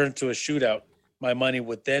 Now, if it turns to a shootout, my money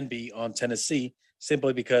would then be on Tennessee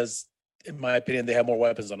simply because, in my opinion, they have more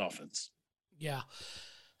weapons on offense. Yeah.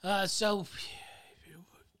 So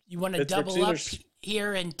you want to Pittsburgh double Steelers. up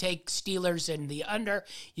here and take Steelers and the under?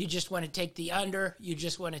 You just want to take the under? You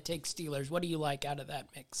just want to take Steelers? What do you like out of that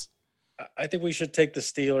mix? I think we should take the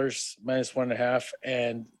Steelers -1.5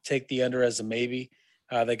 and take the under as a maybe.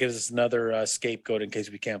 That gives us another scapegoat in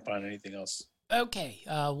case we can't find anything else. Okay.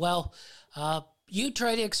 You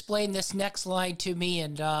try to explain this next line to me,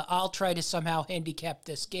 and I'll try to somehow handicap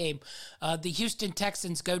this game. The Houston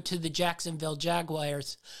Texans go to the Jacksonville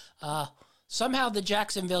Jaguars. Somehow the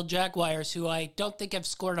Jacksonville Jaguars, who I don't think have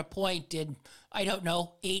scored a point in,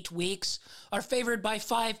 8 weeks, are favored by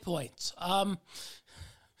 5 points.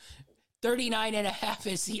 39.5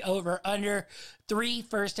 is the over under. 3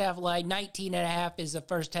 first half line. 19.5 is the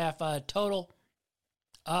first half total.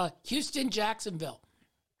 Houston, Jacksonville.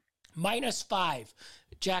 -5.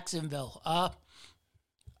 Jacksonville.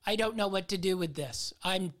 I don't know what to do with this.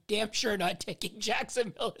 I'm damn sure not taking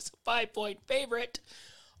Jacksonville as a 5-point favorite.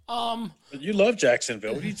 But you love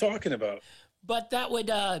Jacksonville. What are you talking about? But that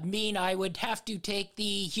would mean I would have to take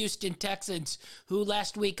the Houston Texans, who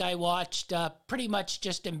last week I watched pretty much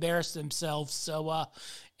just embarrass themselves. So,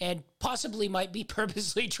 and possibly might be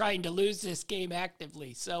purposely trying to lose this game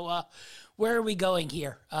actively. So, where are we going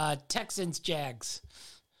here? Texans, Jags.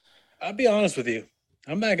 I'll be honest with you.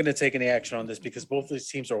 I'm not going to take any action on this because both these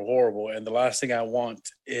teams are horrible. And the last thing I want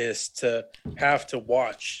is to have to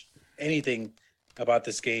watch anything about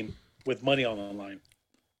this game with money on the line.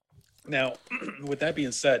 Now, with that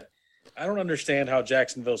being said, I don't understand how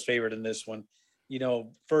Jacksonville's favored in this one.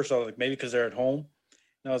 First I was like, maybe because they're at home.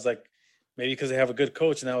 And I was like, maybe because they have a good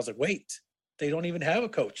coach. And I was like, wait, they don't even have a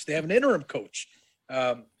coach. They have an interim coach.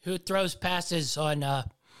 Who throws passes on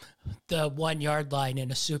the 1 yard line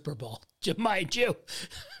in a Super Bowl, mind you.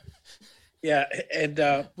 Yeah, and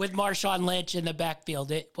with Marshawn Lynch in the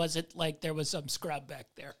backfield, it wasn't like there was some scrub back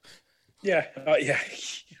there. Yeah,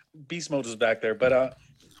 Beast Mode is back there. But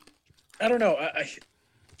I don't know.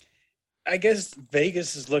 I guess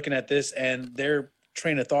Vegas is looking at this, and their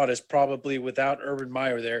train of thought is probably without Urban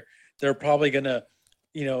Meyer there, they're probably going to,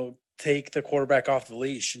 take the quarterback off the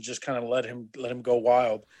leash and just kind of let him go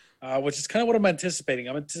wild, which is kind of what I'm anticipating.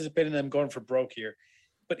 I'm anticipating them going for broke here.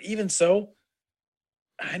 But even so,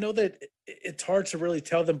 I know that it's hard to really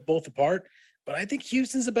tell them both apart, but I think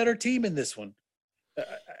Houston's a better team in this one. I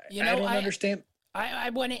don't understand.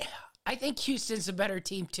 I think Houston's a better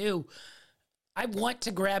team too. I want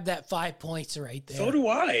to grab that 5 points right there. So do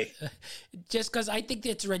I. Just because I think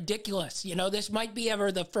it's ridiculous. This might be ever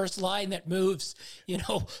the first line that moves,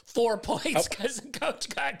 4 points because the coach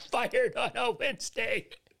got fired on a Wednesday.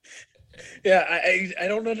 Yeah, I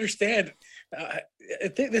don't understand. I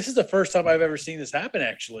think this is the first time I've ever seen this happen,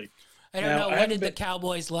 actually. I don't know. When did the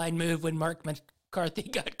Cowboys line move when Mark McCarthy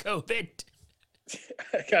got COVID?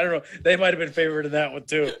 I don't know. They might have been favored in that one,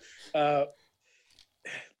 too.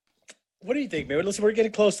 What do you think, man? Listen, we're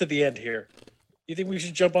getting close to the end here. You think we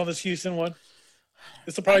should jump on this Houston one?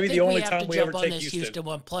 This will probably be the only time we ever take Houston. Houston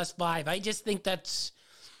one +5. I just think that's.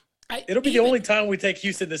 It'll be the only time we take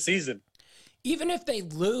Houston this season. Even if they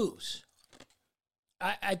lose,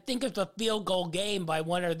 I think it's a field goal game by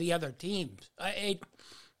one or the other team.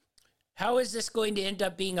 How is this going to end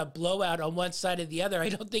up being a blowout on one side or the other? I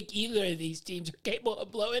don't think either of these teams are capable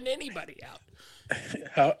of blowing anybody out.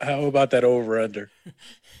 How about that over-under?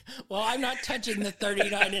 Well, I'm not touching the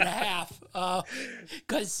 39.5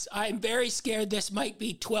 because I'm very scared this might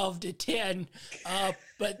be 12-10.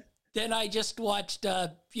 But then I just watched,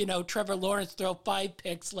 Trevor Lawrence throw 5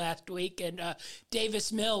 picks last week, and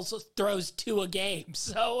Davis Mills throws 2 a game.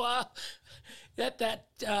 So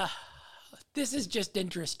this is just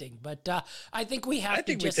interesting. But I think we have to. I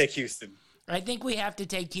think we take Houston. I think we have to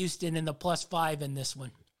take Houston in the +5 in this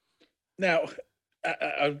one. Now,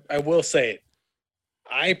 I will say it.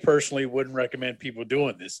 I personally wouldn't recommend people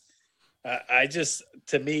doing this.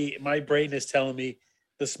 To me, my brain is telling me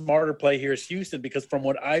the smarter play here is Houston because from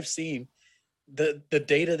what I've seen, the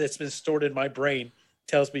data that's been stored in my brain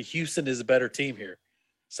tells me Houston is a better team here.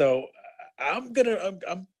 So I'm gonna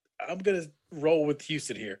roll with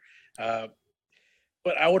Houston here.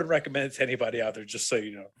 But I wouldn't recommend it to anybody out there, just so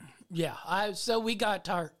you know. Yeah. So we got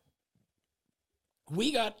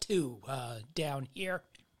 2 down here.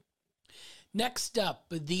 Next up,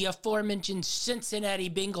 the aforementioned Cincinnati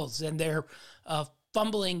Bengals and their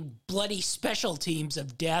fumbling, bloody special teams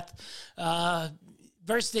of death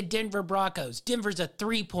versus the Denver Broncos. Denver's a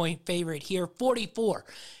 3-point favorite here. 44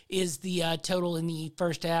 is the total in the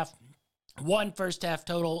first half. 1 first half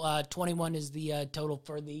total. 21 is the total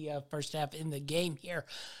for the first half in the game here.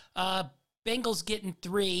 Bengals getting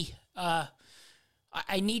 3.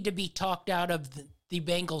 I need to be talked out of the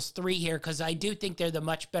Bengals 3 here because I do think they're the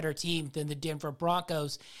much better team than the Denver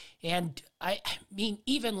Broncos. And I mean,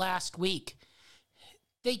 even last week,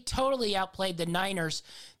 they totally outplayed the Niners.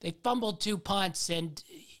 They fumbled 2 punts and,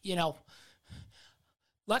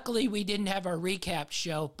 luckily we didn't have our recap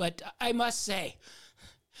show, but I must say,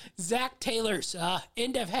 Zach Taylor's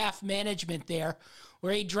end of half management there,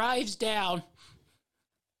 where he drives down,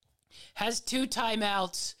 has 2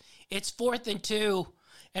 timeouts, it's 4th and 2,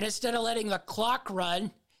 and instead of letting the clock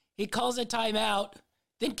run, he calls a timeout,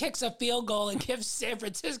 then kicks a field goal and gives San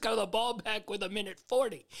Francisco the ball back with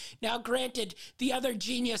 1:40. Now, granted, the other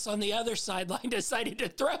genius on the other sideline decided to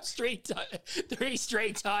throw 3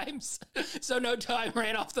 straight times, so no time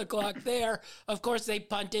ran off the clock there. Of course, they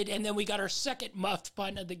punted, and then we got our second muffed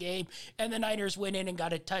punt of the game, and the Niners went in and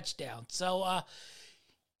got a touchdown. So,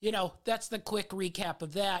 that's the quick recap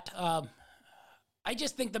of that. I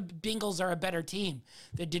just think the Bengals are a better team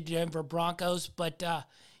than the Denver Broncos, but,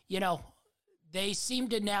 they seem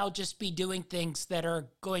to now just be doing things that are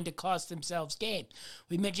going to cost themselves games.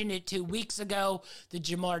 We mentioned it 2 weeks ago, the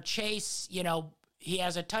Jamar Chase, he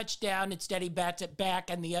has a touchdown. Instead, he bats it back,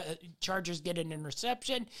 and the Chargers get an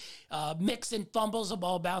interception. Mixon fumbles, the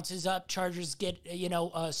ball bounces up. Chargers get,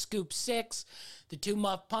 scoop 6. The 2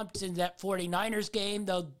 muff pumps in that 49ers game,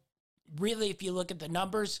 though, really, if you look at the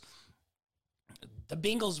numbers, the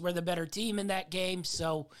Bengals were the better team in that game,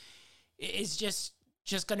 so it's just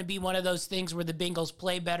going to be one of those things where the Bengals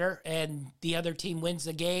play better and the other team wins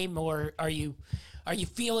the game, or are you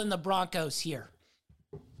feeling the Broncos here?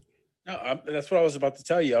 No, that's what I was about to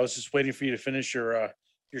tell you. I was just waiting for you to finish your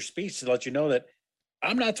speech to let you know that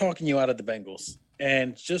I'm not talking you out of the Bengals.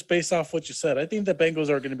 And just based off what you said, I think the Bengals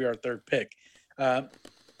are going to be our 3rd pick. I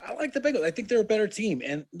like the Bengals. I think they're a better team.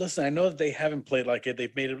 And listen, I know that they haven't played like it.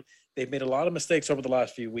 They've made a lot of mistakes over the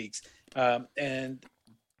last few weeks. And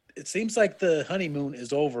it seems like the honeymoon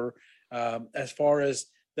is over as far as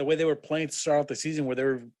the way they were playing to start out the season, where they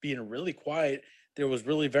were being really quiet. There was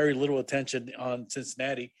really very little attention on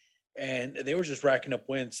Cincinnati, and they were just racking up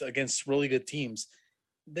wins against really good teams.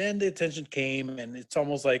 Then the attention came, and it's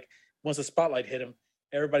almost like once the spotlight hit them,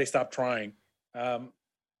 everybody stopped trying.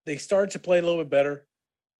 They started to play a little bit better,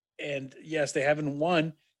 and yes, they haven't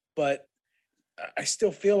won, but I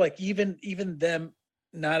still feel like even them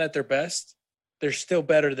not at their best, they're still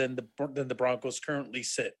better than the Broncos currently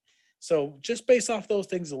sit. So just based off those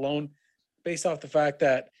things alone, based off the fact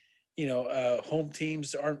that, home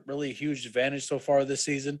teams aren't really a huge advantage so far this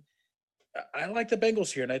season, I like the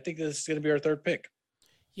Bengals here, and I think this is going to be our third pick.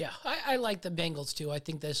 Yeah, I like the Bengals too. I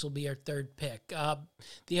think this will be our third pick.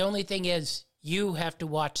 The only thing is you have to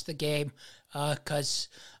watch the game because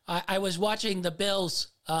I was watching the Bills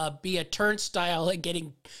be a turnstile and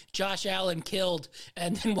getting Josh Allen killed,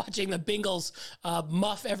 and then watching the Bengals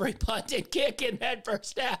muff every punt and kick in that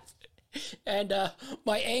first half. And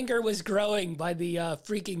my anger was growing by the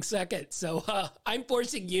freaking second. So I'm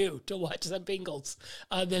forcing you to watch the Bengals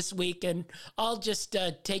this week. And I'll just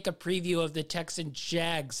take a preview of the Texans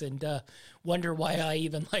Jags and wonder why I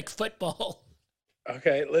even like football.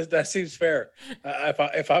 Okay, that seems fair.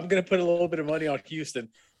 If I'm going to put a little bit of money on Houston,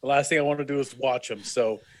 the last thing I want to do is watch them.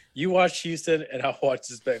 So you watch Houston, and I'll watch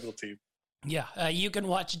this Bengal team. Yeah, you can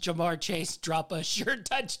watch Jamar Chase drop a sure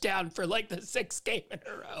touchdown for like the 6th game in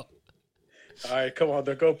a row. All right, come on.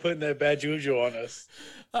 They're going putting that bad juju on us.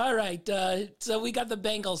 All right, so we got the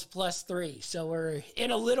Bengals +3. So we're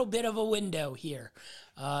in a little bit of a window here.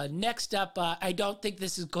 Next up, I don't think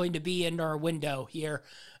this is going to be in our window here.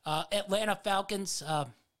 Atlanta Falcons,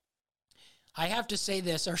 I have to say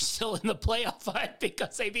this, are still in the playoff hunt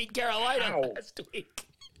because they beat Carolina last week.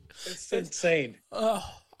 It's insane.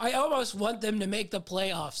 I almost want them to make the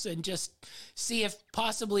playoffs and just see if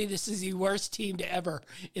possibly this is the worst team to ever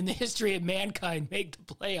in the history of mankind make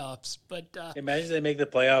the playoffs. But imagine they make the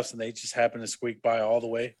playoffs and they just happen to squeak by all the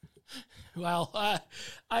way. Well,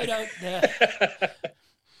 I don't.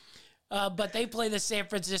 But they play the San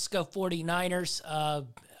Francisco 49ers.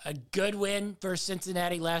 A good win for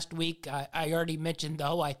Cincinnati last week. I already mentioned,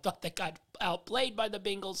 though, I thought they got outplayed by the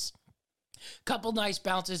Bengals. Couple nice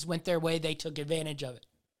bounces went their way. They took advantage of it.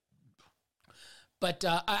 But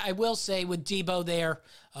I will say with Debo there,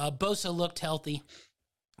 Bosa looked healthy.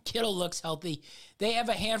 Kittle looks healthy. They have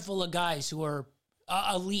a handful of guys who are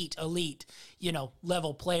elite,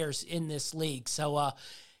 level players in this league. So,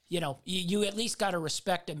 you at least got to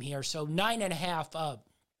respect them here. So 9.5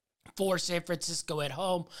 for San Francisco at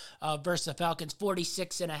home versus the Falcons,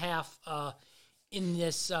 46.5 in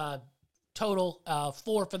this total.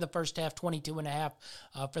 4 for the first half,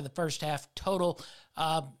 22.5 for the first half total.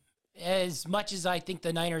 As much as I think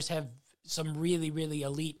the Niners have some really, really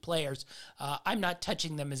elite players, I'm not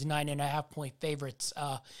touching them as 9.5-point favorites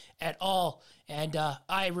at all. And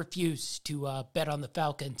I refuse to bet on the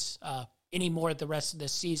Falcons anymore the rest of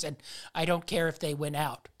this season. I don't care if they win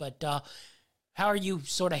out. But how are you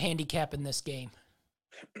sort of handicapping this game?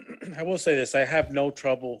 I will say this. I have no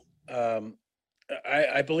trouble.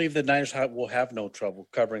 I believe the Niners will have no trouble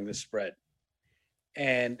covering the spread.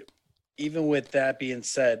 And even with that being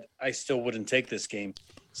said, I still wouldn't take this game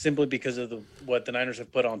simply because of what the Niners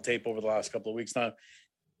have put on tape over the last couple of weeks. Now,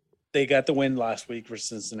 they got the win last week for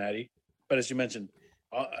Cincinnati. But as you mentioned,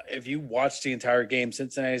 if you watch the entire game,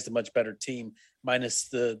 Cincinnati is the much better team, minus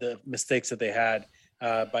the mistakes that they had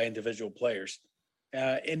by individual players.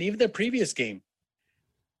 And even the previous game,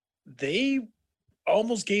 they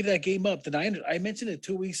almost gave that game up. The Niners, I mentioned it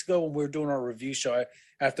 2 weeks ago when we were doing our review show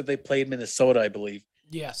after they played Minnesota, I believe.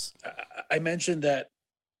 Yes. I mentioned that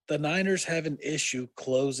the Niners have an issue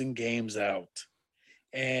closing games out.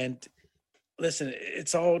 And listen,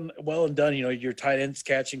 it's all well and done. Your tight ends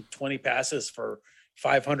catching 20 passes for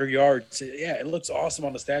 500 yards. Yeah, it looks awesome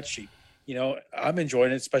on the stat sheet. I'm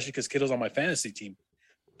enjoying it, especially because Kittle's on my fantasy team.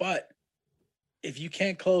 But if you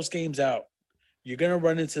can't close games out, you're going to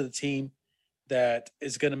run into the team that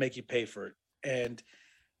is going to make you pay for it. And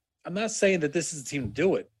I'm not saying that this is the team to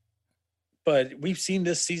do it, but we've seen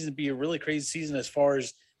this season be a really crazy season as far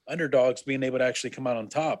as underdogs being able to actually come out on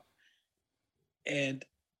top. And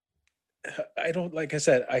like I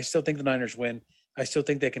said, I still think the Niners win. I still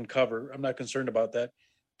think they can cover. I'm not concerned about that,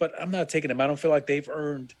 but I'm not taking them. I don't feel like they've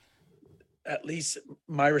earned at least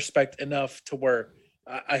my respect enough to where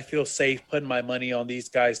I feel safe putting my money on these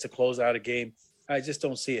guys to close out a game. I just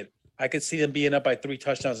don't see it. I could see them being up by 3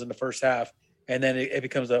 touchdowns in the first half, and then it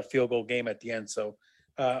becomes a field goal game at the end. So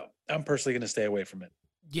I'm personally going to stay away from it.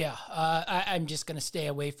 Yeah, I'm just going to stay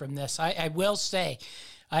away from this. I will say,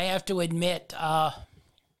 I have to admit, I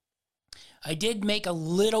did make a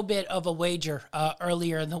little bit of a wager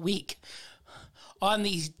earlier in the week on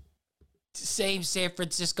these same San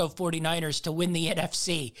Francisco 49ers to win the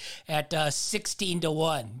NFC at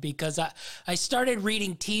 16-1 because I started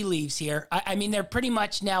reading tea leaves here. I mean, they're pretty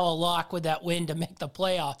much now a lock with that win to make the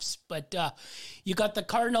playoffs. But you got the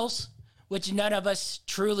Cardinals, which none of us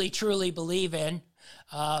truly believe in.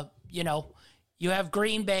 You have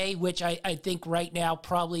Green Bay, which I think right now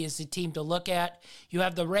probably is the team to look at. You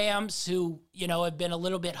have the Rams, who, have been a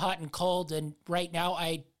little bit hot and cold. And right now,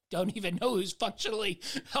 I don't even know who's functionally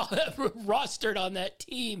rostered on that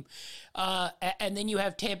team. And then you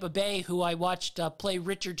have Tampa Bay, who I watched play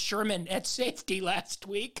Richard Sherman at safety last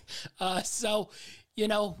week.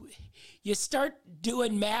 You start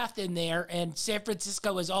doing math in there, and San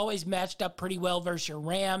Francisco has always matched up pretty well versus your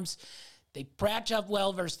Rams. They match up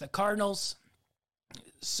well versus the Cardinals.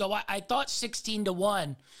 So I thought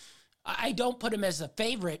 16-1. I don't put him as a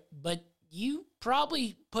favorite, but you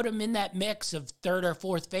probably put him in that mix of third or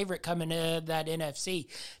fourth favorite coming into that NFC.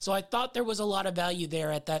 So I thought there was a lot of value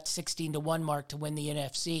there at that 16-1 mark to win the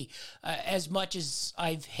NFC. As much as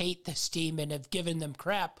I hate this team and have given them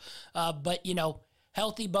crap, but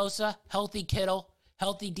healthy Bosa, healthy Kittle,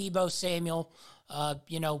 healthy Deebo Samuel,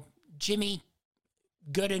 Jimmy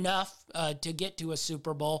good enough to get to a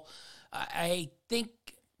Super Bowl. I think,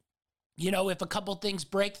 if a couple things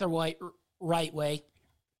break the right way,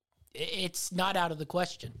 it's not out of the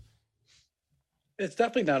question. It's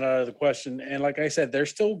definitely not out of the question. And like I said, they're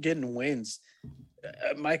still getting wins.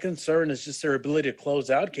 My concern is just their ability to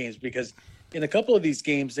close out games, because in a couple of these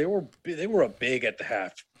games, they were up big at the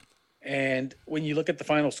half. And when you look at the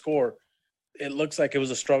final score, it looks like it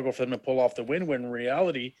was a struggle for them to pull off the win, when in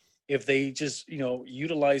reality, if they just,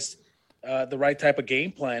 utilized the right type of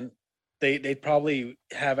game plan, they'd probably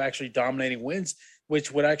have actually dominating wins,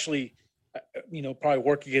 which would actually, probably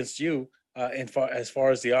work against you as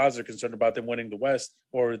far as the odds are concerned about them winning the West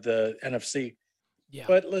or the NFC. Yeah.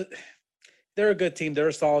 But they're a good team. They're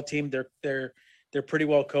a solid team. They're pretty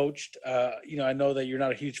well coached. I know that you're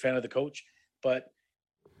not a huge fan of the coach, but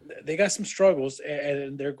they got some struggles,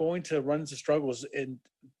 and they're going to run into struggles. And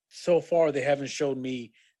so far, they haven't shown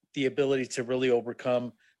me the ability to really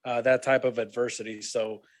overcome that type of adversity.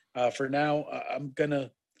 So for now, I'm going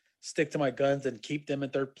to stick to my guns and keep them in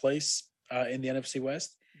third place in the NFC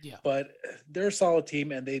West. Yeah. But they're a solid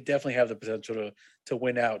team, and they definitely have the potential to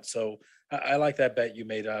win out. So I like that bet you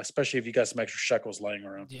made, especially if you got some extra shekels lying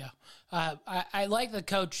around. Yeah. I like the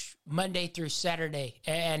coach Monday through Saturday,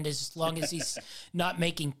 and as long as he's not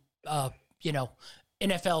making,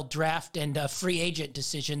 NFL draft and free agent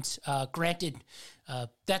decisions, granted,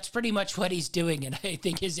 that's pretty much what he's doing, and I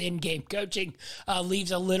think his in-game coaching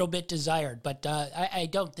leaves a little bit desired. But I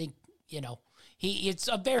don't think, it's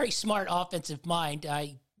a very smart offensive mind.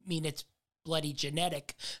 I mean, it's bloody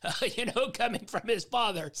genetic, coming from his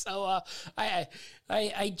father. So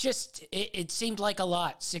I just, it seemed like a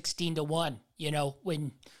lot, 16-1,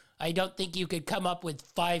 when I don't think you could come up with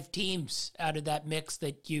 5 teams out of that mix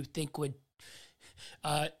that you think would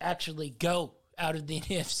actually go out of the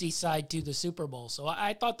NFC side to the Super Bowl. So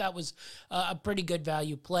I thought that was a pretty good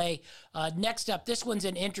value play. Next up, this one's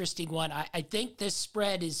an interesting one. I think this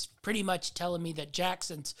spread is pretty much telling me that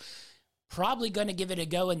Jackson's probably going to give it a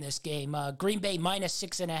go in this game. Green Bay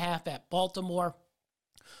 -6.5 at Baltimore.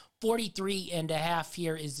 43.5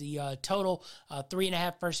 here is the total.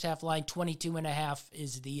 3.5 first half line. 22.5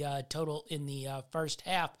 is the total in the first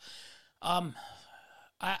half.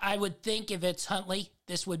 I would think if it's Huntley,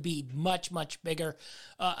 this would be much, much bigger,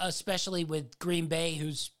 especially with Green Bay,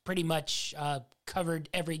 who's pretty much covered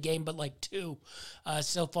every game but like 2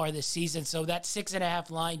 so far this season. So that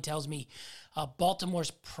 6.5 line tells me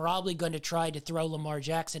Baltimore's probably going to try to throw Lamar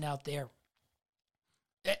Jackson out there.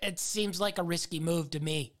 It seems like a risky move to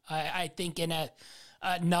me. I think in a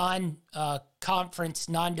non-conference,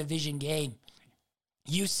 non-division game,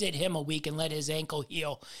 you sit him a week and let his ankle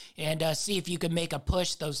heal and see if you can make a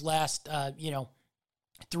push those last,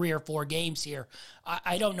 3 or 4 games here.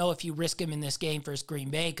 I don't know if you risk him in this game versus Green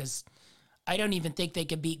Bay, because I don't even think they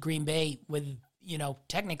could beat Green Bay with,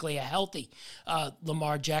 technically a healthy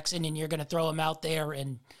Lamar Jackson, and you're going to throw him out there,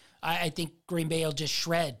 and I think Green Bay will just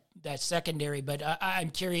shred that secondary. But I'm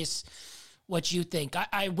curious what you think.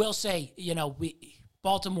 I will say,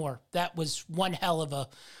 Baltimore, that was one hell of a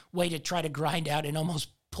way to try to grind out and almost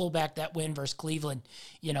pull back that win versus Cleveland,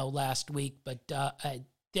 last week. But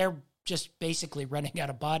they're just basically running out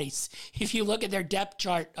of bodies. If you look at their depth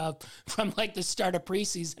chart from like the start of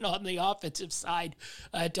preseason on the offensive side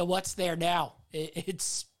to what's there now,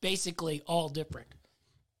 it's basically all different.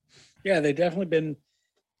 Yeah, they've definitely been,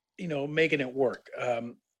 making it work.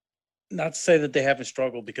 Not to say that they haven't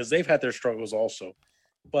struggled, because they've had their struggles also,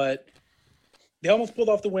 but they almost pulled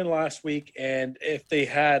off the win last week. And if they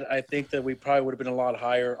had, I think that we probably would have been a lot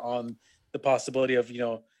higher on the possibility of,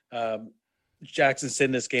 Jackson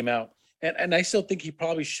sitting this game out. And I still think he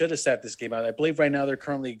probably should have sat this game out. I believe right now they're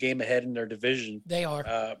currently a game ahead in their division. They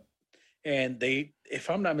are. And they, if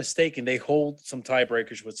I'm not mistaken, they hold some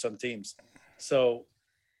tiebreakers with some teams. So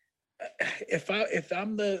if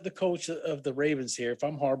I'm the coach of the Ravens here, if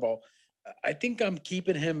I'm Harbaugh, I think I'm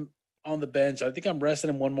keeping him on the bench. I think I'm resting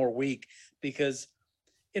him one more week because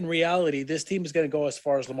in reality, this team is going to go as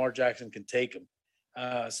far as Lamar Jackson can take him.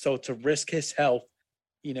 So to risk his health,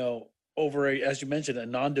 over as you mentioned, a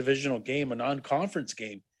non-divisional game, a non-conference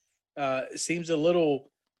game, seems a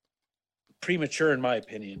little premature in my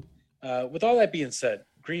opinion. With all that being said,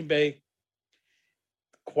 Green Bay,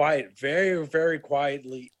 quiet, very, very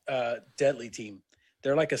quietly deadly team.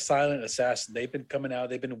 They're like a silent assassin. They've been coming out.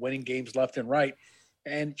 They've been winning games left and right.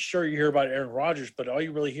 And sure, you hear about Aaron Rodgers, but all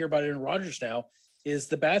you really hear about Aaron Rodgers now is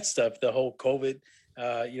the bad stuff, the whole COVID,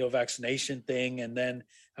 vaccination thing, and then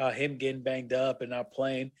him getting banged up and not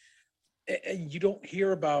playing. And you don't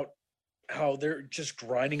hear about how they're just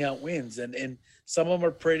grinding out wins. And some of them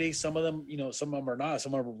are pretty, some of them, some of them are not.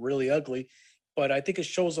 Some of them are really ugly. But I think it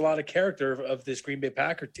shows a lot of character of this Green Bay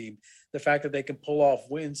Packer team. The fact that they can pull off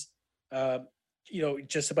wins,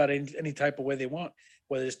 just about any type of way they want,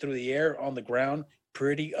 whether it's through the air, on the ground,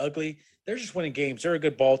 pretty ugly. They're just winning games. They're a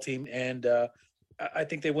good ball team. And I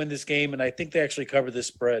think they win this game. And I think they actually cover this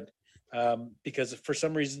spread because for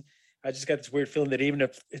some reason, I just got this weird feeling that even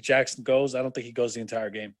if Jackson goes, I don't think he goes the entire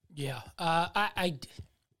game. Yeah. I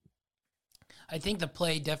think the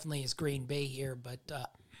play definitely is Green Bay here, but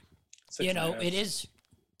it is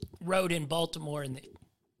road in Baltimore, and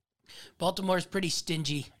Baltimore's pretty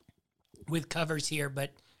stingy with covers here,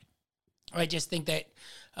 but I just think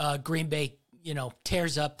that Green Bay,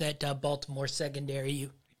 tears up that Baltimore secondary.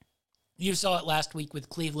 You saw it last week with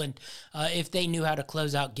Cleveland. If they knew how to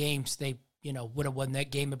close out games, they, would have won that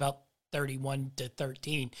game about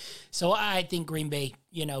 31-13. So I think Green Bay,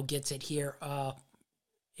 gets it here.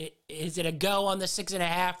 Is it a go on the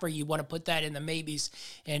 6.5, or you want to put that in the maybes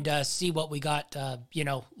and see what we got,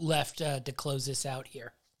 left to close this out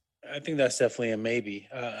here? I think that's definitely a maybe.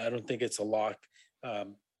 I don't think it's a lock.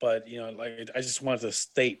 But, I just wanted to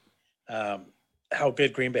state how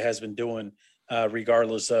good Green Bay has been doing,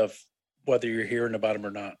 regardless of whether you're hearing about them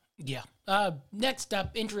or not. Yeah. Next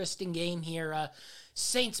up, interesting game here.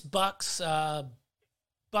 Saints Bucks.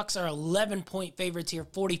 Bucks are 11-point favorites here,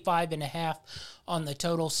 45.5 on the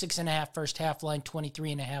total, 6.5 first half line,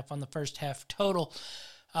 23.5 on the first half total.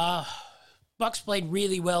 Bucks played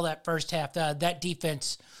really well that first half. That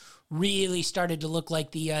defense really started to look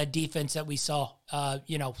like the defense that we saw,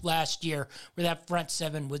 last year, where that front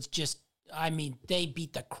seven was just, they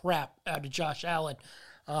beat the crap out of Josh Allen.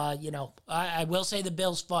 I will say the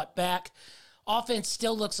Bills fought back. Offense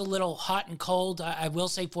still looks a little hot and cold. I will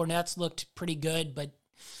say Fournette's looked pretty good, but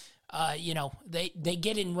they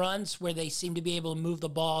get in runs where they seem to be able to move the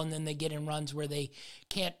ball, and then they get in runs where they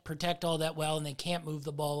can't protect all that well and they can't move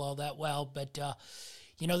the ball all that well. But,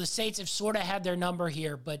 the Saints have sort of had their number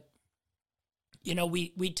here, but,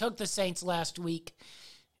 we took the Saints last week.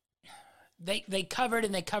 They covered,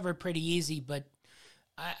 and they covered pretty easy, but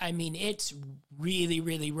it's really,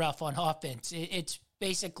 really rough on offense. It's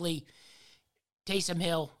basically Taysom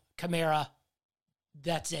Hill, Kamara,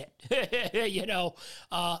 that's it.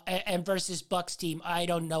 And versus Bucks team, I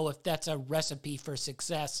don't know if that's a recipe for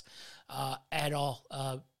success at all.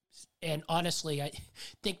 And honestly, I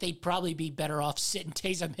think they'd probably be better off sitting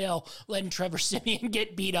Taysom Hill, letting Trevor Siemian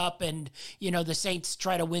get beat up, and, the Saints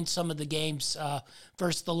try to win some of the games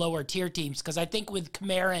versus the lower tier teams. Because I think with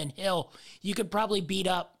Kamara and Hill, you could probably beat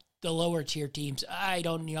up the lower tier teams. I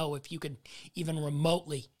don't know if you could even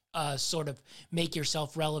remotely sort of make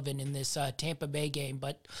yourself relevant in this Tampa Bay game.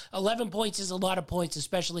 But 11 points is a lot of points,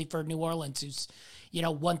 especially for New Orleans, who's,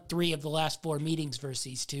 won 3 of the last 4 meetings versus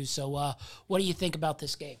these two. So what do you think about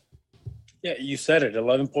this game? Yeah, you said it.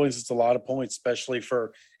 11 points is a lot of points, especially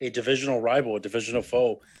for a divisional rival, a divisional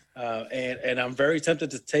foe. And I'm very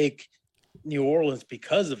tempted to take New Orleans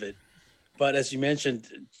because of it. But as you mentioned,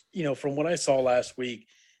 from what I saw last week,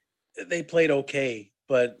 they played okay,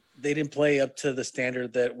 but they didn't play up to the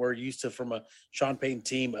standard that we're used to from a Sean Payton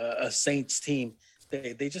team, a Saints team.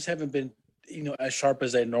 They just haven't been, as sharp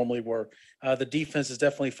as they normally were. The defense has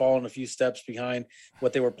definitely fallen a few steps behind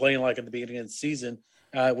what they were playing like at the beginning of the season,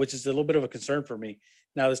 which is a little bit of a concern for me.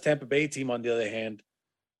 Now, this Tampa Bay team, on the other hand,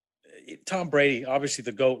 Tom Brady, obviously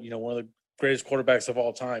the GOAT, one of the greatest quarterbacks of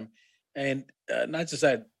all time. And not just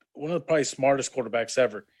that, one of the probably smartest quarterbacks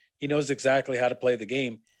ever. He knows exactly how to play the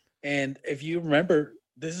game. And if you remember,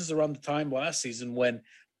 this is around the time last season when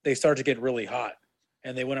they started to get really hot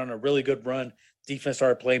and they went on a really good run. Defense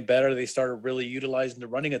started playing better. They started really utilizing the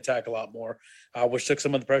running attack a lot more, which took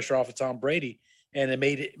some of the pressure off of Tom Brady. And it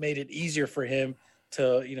made it easier for him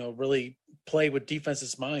to, really play with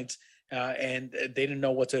defenses' minds and they didn't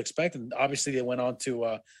know what to expect. And obviously, they went on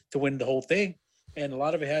to win the whole thing. And a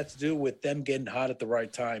lot of it had to do with them getting hot at the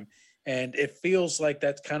right time. And it feels like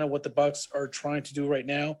that's kind of what the Bucks are trying to do right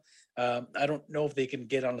now. I don't know if they can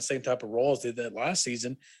get on the same type of roll as they did last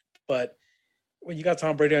season, but when you got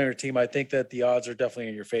Tom Brady on your team, I think that the odds are definitely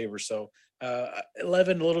in your favor. So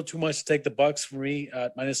 11, a little too much to take the Bucks for me,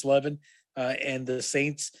 minus 11, and the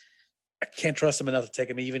Saints. I can't trust them enough to take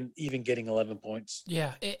them, even getting 11 points.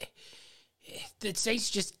 Yeah, the Saints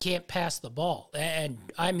just can't pass the ball, and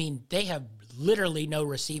I mean they have literally no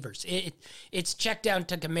receivers. It's check down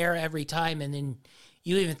to Kamara every time, and then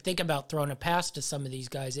you even think about throwing a pass to some of these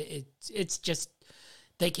guys. It's just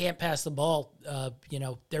they can't pass the ball.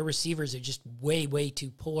 Their receivers are just way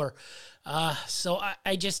too poor. So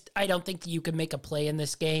I don't think that you can make a play in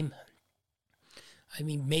this game. I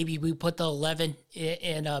mean, maybe we put the 11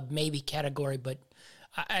 in a maybe category, but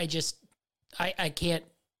I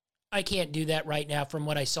can't do that right now from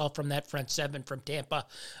what I saw from that front seven from Tampa.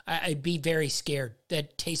 I'd be very scared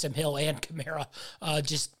that Taysom Hill and Kamara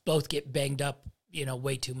just both get banged up,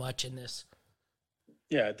 way too much in this.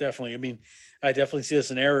 Yeah, definitely. I mean, I definitely see a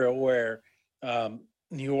scenario where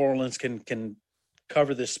New Orleans can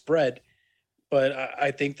cover this spread, but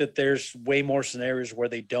I think that there's way more scenarios where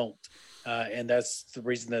they don't. And that's the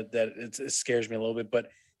reason that it scares me a little bit.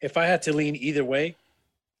 But if I had to lean either way,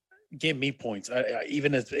 give me points.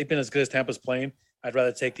 Even as good as Tampa's playing, I'd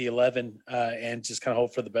rather take the 11 and just kind of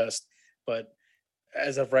hope for the best. But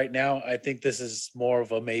as of right now, I think this is more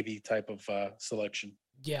of a maybe type of selection.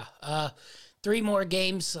 Yeah. 3 more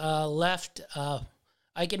games left.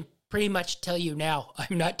 I can pretty much tell you now,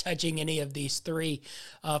 I'm not touching any of these 3.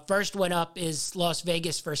 First one up is Las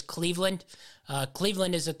Vegas versus Cleveland.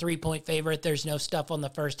 Cleveland is a 3-point favorite. There's no stuff on the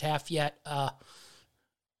first half yet.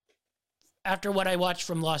 After what I watched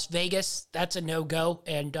from Las Vegas, that's a no-go,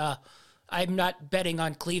 and I'm not betting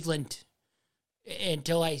on Cleveland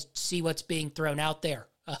until I see what's being thrown out there.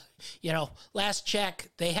 Last check,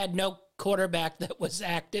 they had no quarterback that was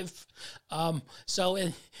active. So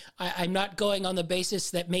I'm not going on the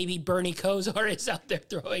basis that maybe Bernie Kosar is out there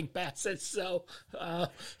throwing passes. So I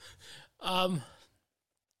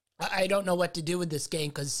don't know what to do with this game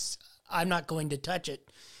because I'm not going to touch it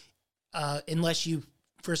unless you,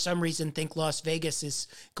 for some reason, think Las Vegas is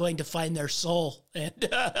going to find their soul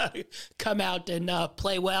and come out and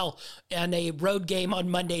play well in a road game on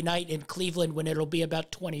Monday night in Cleveland when it'll be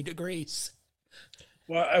about 20 degrees.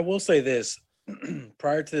 Well, I will say this.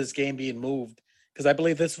 Prior to this game being moved, because I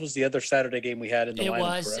believe this was the other Saturday game we had in the lineup. It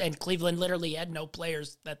was, correct? And Cleveland literally had no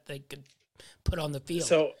players that they could put on the field.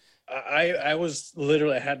 So I was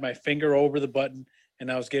literally, I had my finger over the button,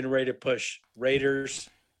 and I was getting ready to push Raiders,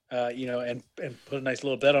 and put a nice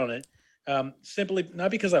little bet on it. Simply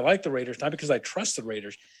not because I like the Raiders, not because I trust the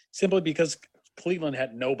Raiders, simply because Cleveland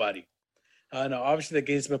had nobody. Now, obviously, the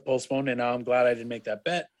game's been postponed, and now I'm glad I didn't make that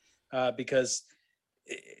bet because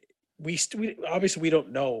we obviously we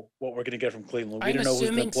don't know what we're going to get from Cleveland. We don't know who's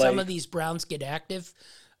going to play. Some of these Browns get active.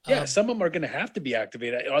 Yeah, some of them are going to have to be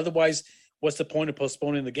activated. Otherwise, what's the point of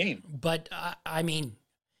postponing the game? But I mean,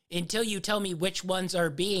 until you tell me which ones are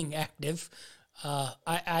being active,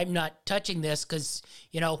 I'm not touching this because,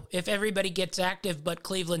 if everybody gets active but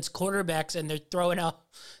Cleveland's quarterbacks and they're throwing out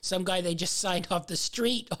some guy they just signed off the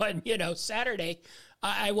street on, Saturday,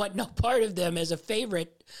 I want no part of them as a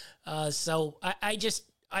favorite. So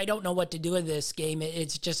I don't know what to do with this game.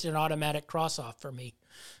 It's just an automatic cross-off for me.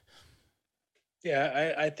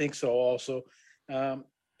 Yeah, I think so also.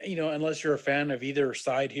 Unless you're a fan of either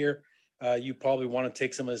side here, you probably want to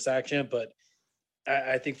take some of this action, but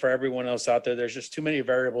I think for everyone else out there, there's just too many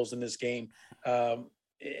variables in this game. And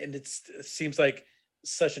it seems like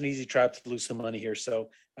such an easy trap to lose some money here. So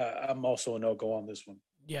I'm also a no-go on this one.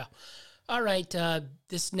 Yeah. All right.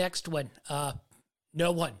 This next one,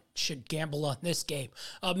 no one should gamble on this game.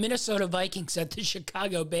 Minnesota Vikings at the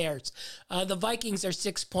Chicago Bears. The Vikings are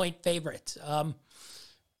 6-point favorites.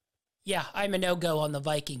 Yeah, I'm a no-go on the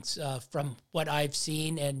Vikings from what I've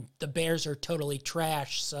seen, and the Bears are totally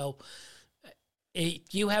trash. So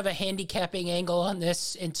if you have a handicapping angle on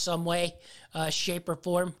this in some way, shape, or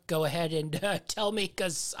form, go ahead and tell me,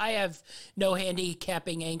 because I have no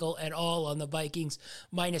handicapping angle at all on the Vikings.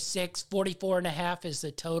 -6, 44.5 is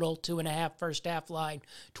the total, 2.5 first half line,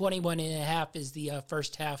 21.5 is the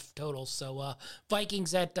first half total. So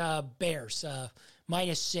Vikings at Bears,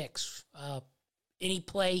 -6. Any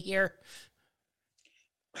play here?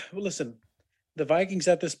 Well, listen, the Vikings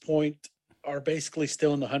at this point are basically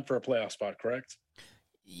still in the hunt for a playoff spot, correct?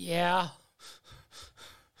 Yeah.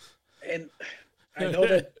 And I know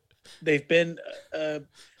that they've been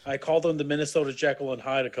I called them the Minnesota Jekyll and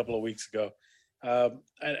Hyde a couple of weeks ago.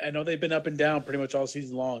 I know they've been up and down pretty much all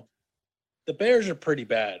season long. The Bears are pretty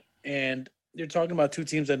bad, and you're talking about two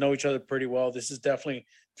teams that know each other pretty well. This is definitely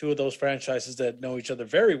two of those franchises that know each other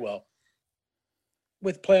very well.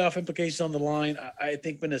 With playoff implications on the line, I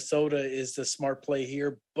think Minnesota is the smart play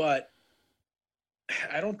here, but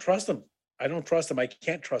I don't trust them. I don't trust them. I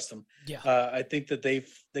can't trust them. Yeah. I think that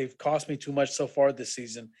they've cost me too much so far this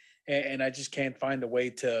season, and I just can't find a way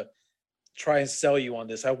to try and sell you on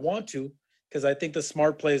this. I want to, because I think the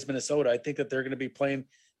smart play is Minnesota. I think that they're going to be playing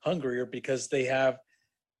hungrier because they have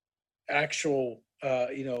actual,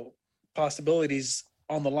 possibilities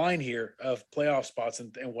on the line here of playoff spots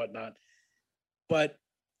and whatnot. But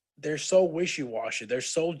they're so wishy-washy. They're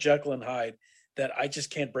so Jekyll and Hyde that I just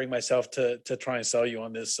can't bring myself to try and sell you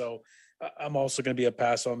on this. So I'm also going to be a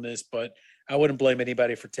pass on this, but I wouldn't blame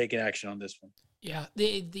anybody for taking action on this one. Yeah.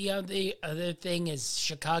 The other thing is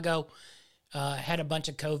Chicago had a bunch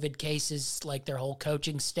of COVID cases, like their whole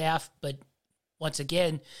coaching staff. But once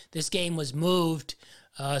again, this game was moved.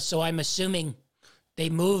 So I'm assuming they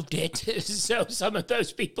moved it. So some of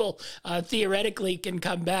those people theoretically can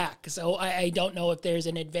come back. So I don't know if there's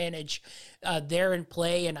an advantage there in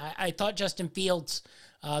play. And I thought Justin Fields,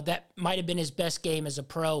 that might have been his best game as a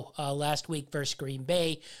pro last week versus Green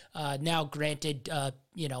Bay. Now, granted,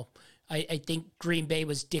 I think Green Bay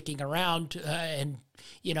was dicking around and,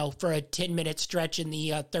 for a 10-minute stretch in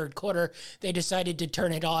the third quarter, they decided to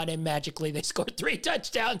turn it on and magically they scored 3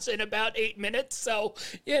 touchdowns in about 8 minutes. So,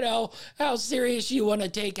 how serious you want to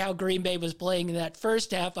take how Green Bay was playing in that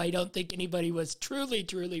first half. I don't think anybody was truly,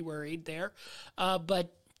 truly worried there.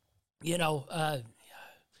 But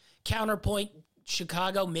counterpoint,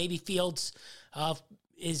 Chicago, maybe Fields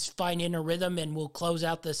is finding a rhythm and will close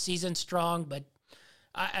out the season strong, but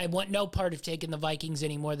I want no part of taking the Vikings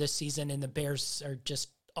anymore this season, and the Bears are just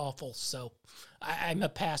awful. So I'm a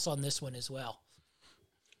pass on this one as well.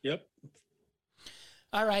 Yep.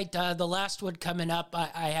 All right. The last one coming up,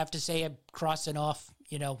 I have to say I'm crossing off,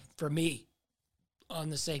 for me on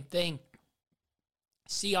the same thing.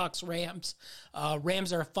 Seahawks, Rams.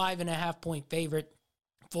 Rams are a 5.5-point favorite,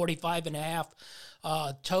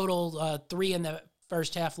 45.5 total, 3 in the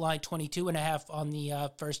first half line, 22.5 on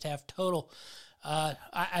the first half total.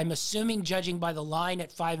 I'm assuming, judging by the line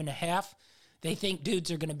at 5.5, they think dudes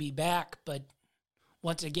are going to be back. But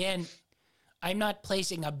once again, I'm not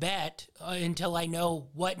placing a bet until I know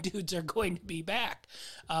what dudes are going to be back.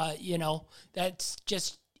 That's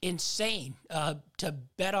just insane to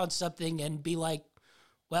bet on something and be like,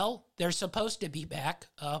 well, they're supposed to be back.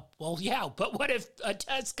 Well, yeah, but what if a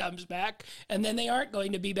test comes back and then they aren't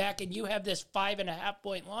going to be back and you have this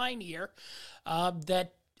 5.5-point line here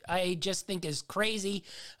that I just think is crazy.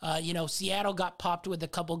 Seattle got popped with a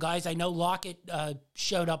couple guys. I know Lockett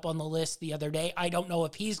showed up on the list the other day. I don't know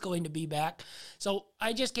if he's going to be back. So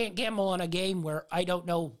I just can't gamble on a game where I don't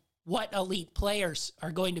know what elite players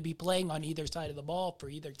are going to be playing on either side of the ball for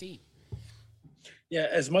either team. Yeah,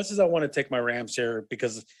 as much as I want to take my Rams here,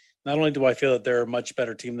 because not only do I feel that they're a much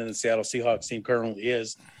better team than the Seattle Seahawks team currently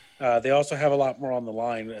is, they also have a lot more on the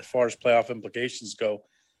line as far as playoff implications go.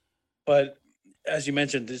 But as you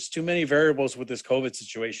mentioned, there's too many variables with this COVID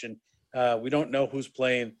situation. We don't know who's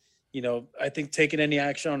playing. I think taking any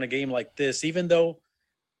action on a game like this, even though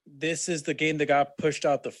this is the game that got pushed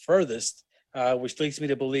out the furthest, which leads me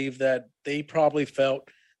to believe that they probably felt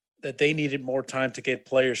that they needed more time to get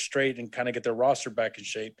players straight and kind of get their roster back in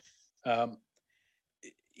shape.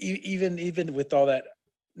 Even with all that,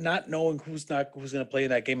 not knowing who's going to play in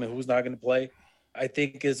that game and who's not going to play, I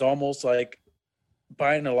think is almost like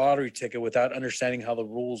buying a lottery ticket without understanding how the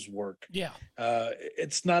rules work. Yeah.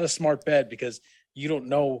 It's not a smart bet because you don't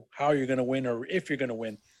know how you're going to win or if you're going to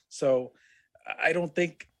win. So I don't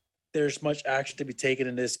think there's much action to be taken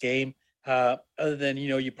in this game other than,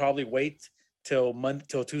 you probably wait till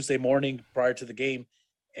Tuesday morning prior to the game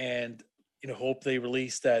and, hope they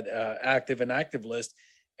release that active and inactive list.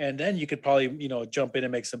 And then you could probably, jump in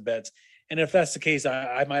and make some bets. And if that's the case,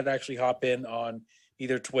 I might actually hop in on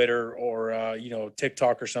either Twitter or,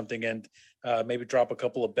 TikTok or something and maybe drop a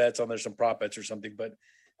couple of bets on there, some prop bets or something. But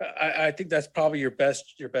I think that's probably your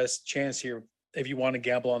best chance here if you want to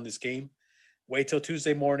gamble on this game. Wait till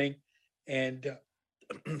Tuesday morning and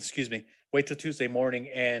wait till Tuesday morning.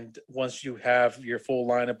 And once you have your full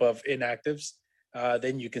lineup of inactives,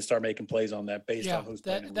 then you can start making plays on that based on who's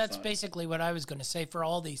playing. That's basically what I was going to say for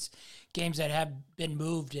all these games that have been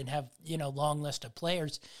moved and have, long list of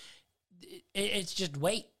players. It's just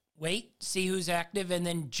wait, see who's active, and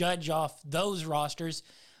then judge off those rosters.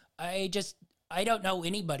 I I don't know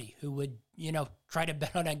anybody who would, try to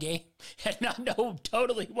bet on a game and not know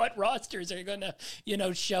totally what rosters are going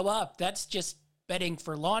to, show up. That's just betting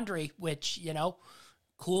for laundry, which,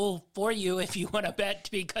 cool for you if you want to bet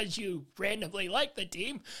because you randomly like the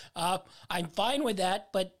team. I'm fine with that,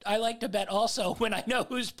 but I like to bet also when I know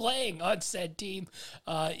who's playing on said team.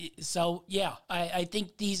 So, yeah, I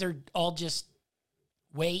think these are all just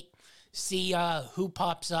wait, see who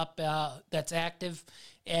pops up that's active,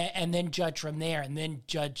 and then judge from there, and then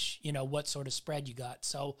judge, what sort of spread you got.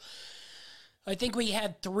 So I think we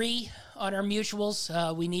had 3 on our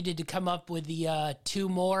mutuals. We needed to come up with the 2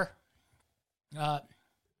 more.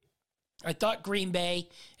 I thought Green Bay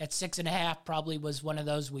at 6.5 probably was one of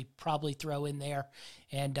those we probably throw in there.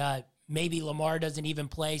 And maybe Lamar doesn't even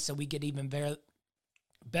play, so we get even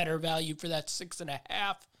better value for that 6.5.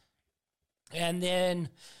 And then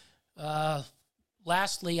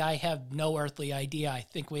lastly, I have no earthly idea. I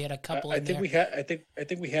think we had a couple in there. I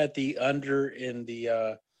think we had the under in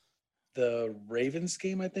the Ravens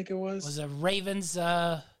game, I think it was. Was it Ravens?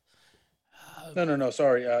 No.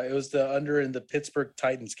 Sorry. It was the under in the Pittsburgh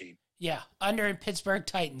Titans game. Yeah, under in Pittsburgh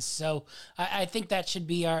Titans. So I think that should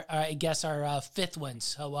be our 5th one.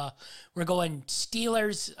 So we're going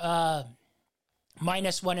Steelers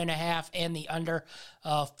 -1.5 and the under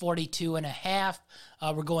 42.5.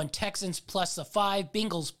 We're going Texans plus the 5,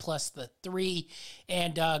 Bengals plus the 3,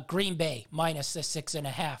 and Green Bay minus the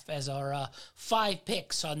 6.5 as our 5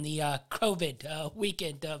 picks on the COVID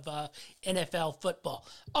weekend of NFL football.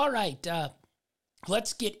 All right.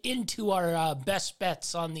 Let's get into our best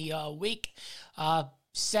bets on the week.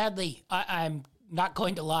 Sadly, I'm not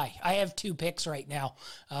going to lie. I have 2 picks right now.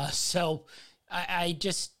 So I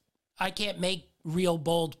can't make real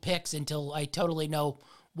bold picks until I totally know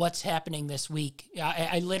what's happening this week.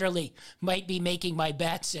 I literally might be making my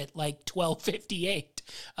bets at like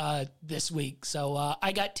 12:58 this week. So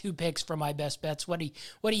I got 2 picks for my best bets. What do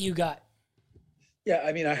you got? Yeah,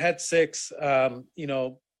 I mean, I had 6.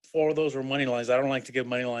 4 of those were money lines. I don't like to give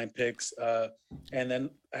money line picks. And then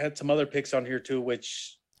I had some other picks on here too,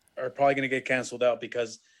 which are probably going to get canceled out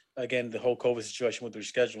because, again, the whole COVID situation with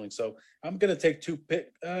rescheduling. So I'm going to take 2 picks.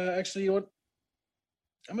 Actually, you know what?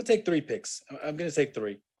 I'm going to take 3 picks. I'm going to take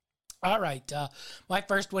 3. All right. My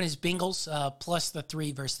first one is Bengals plus the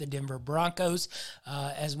 3 versus the Denver Broncos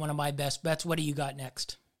as one of my best bets. What do you got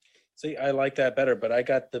next? See, I like that better, but I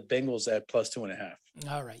got the Bengals at plus 2.5.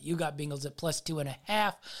 All right. You got Bengals at plus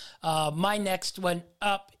 2.5. My next one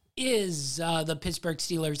up is the Pittsburgh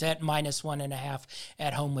Steelers at -1.5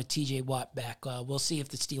 at home with TJ Watt back. We'll see if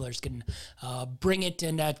the Steelers can bring it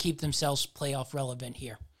and keep themselves playoff relevant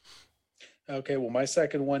here. Okay. Well, my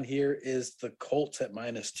second one here is the Colts at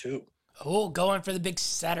 -2. Oh, going for the big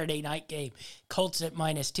Saturday night game. Colts at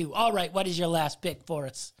 -2. All right. What is your last pick for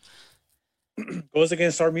us? Goes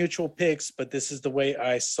against our mutual picks, but this is the way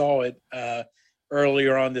I saw it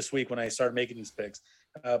earlier on this week when I started making these picks.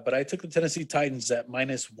 But I took the Tennessee Titans at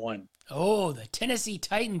 -1. Oh, the Tennessee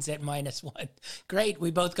Titans at -1. Great.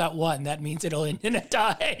 We both got 1. That means it'll end in a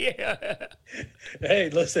tie. Hey,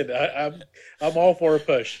 listen, I'm all for a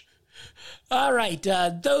push. All right.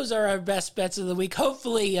 Those are our best bets of the week.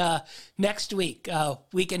 Hopefully next week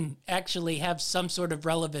we can actually have some sort of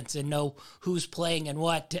relevance and know who's playing and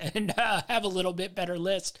what and have a little bit better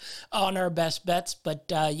list on our best bets.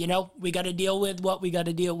 But, we got to deal with what we got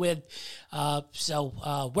to deal with.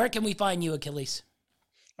 So where can we find you, Achilles?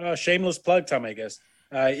 Shameless plug time, I guess.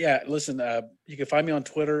 Listen, you can find me on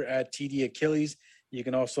Twitter at TD Achilles. You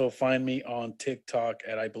can also find me on TikTok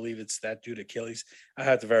at, I believe it's that dude Achilles. I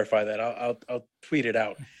have to verify that. I'll tweet it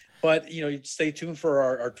out. But, stay tuned for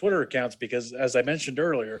our Twitter accounts because, as I mentioned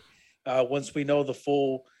earlier, once we know the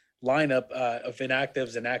full lineup of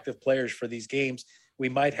inactives and active players for these games, we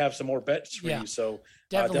might have some more bets for you. So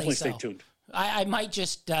definitely stay tuned. I might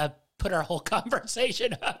just put our whole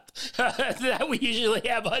conversation up that we usually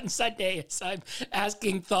have on Sundays. I'm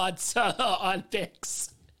asking thoughts on picks.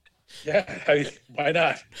 Yeah, why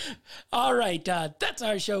not? All right, that's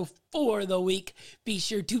our show for the week. Be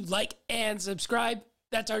sure to like and subscribe.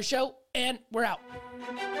 That's our show, and we're out.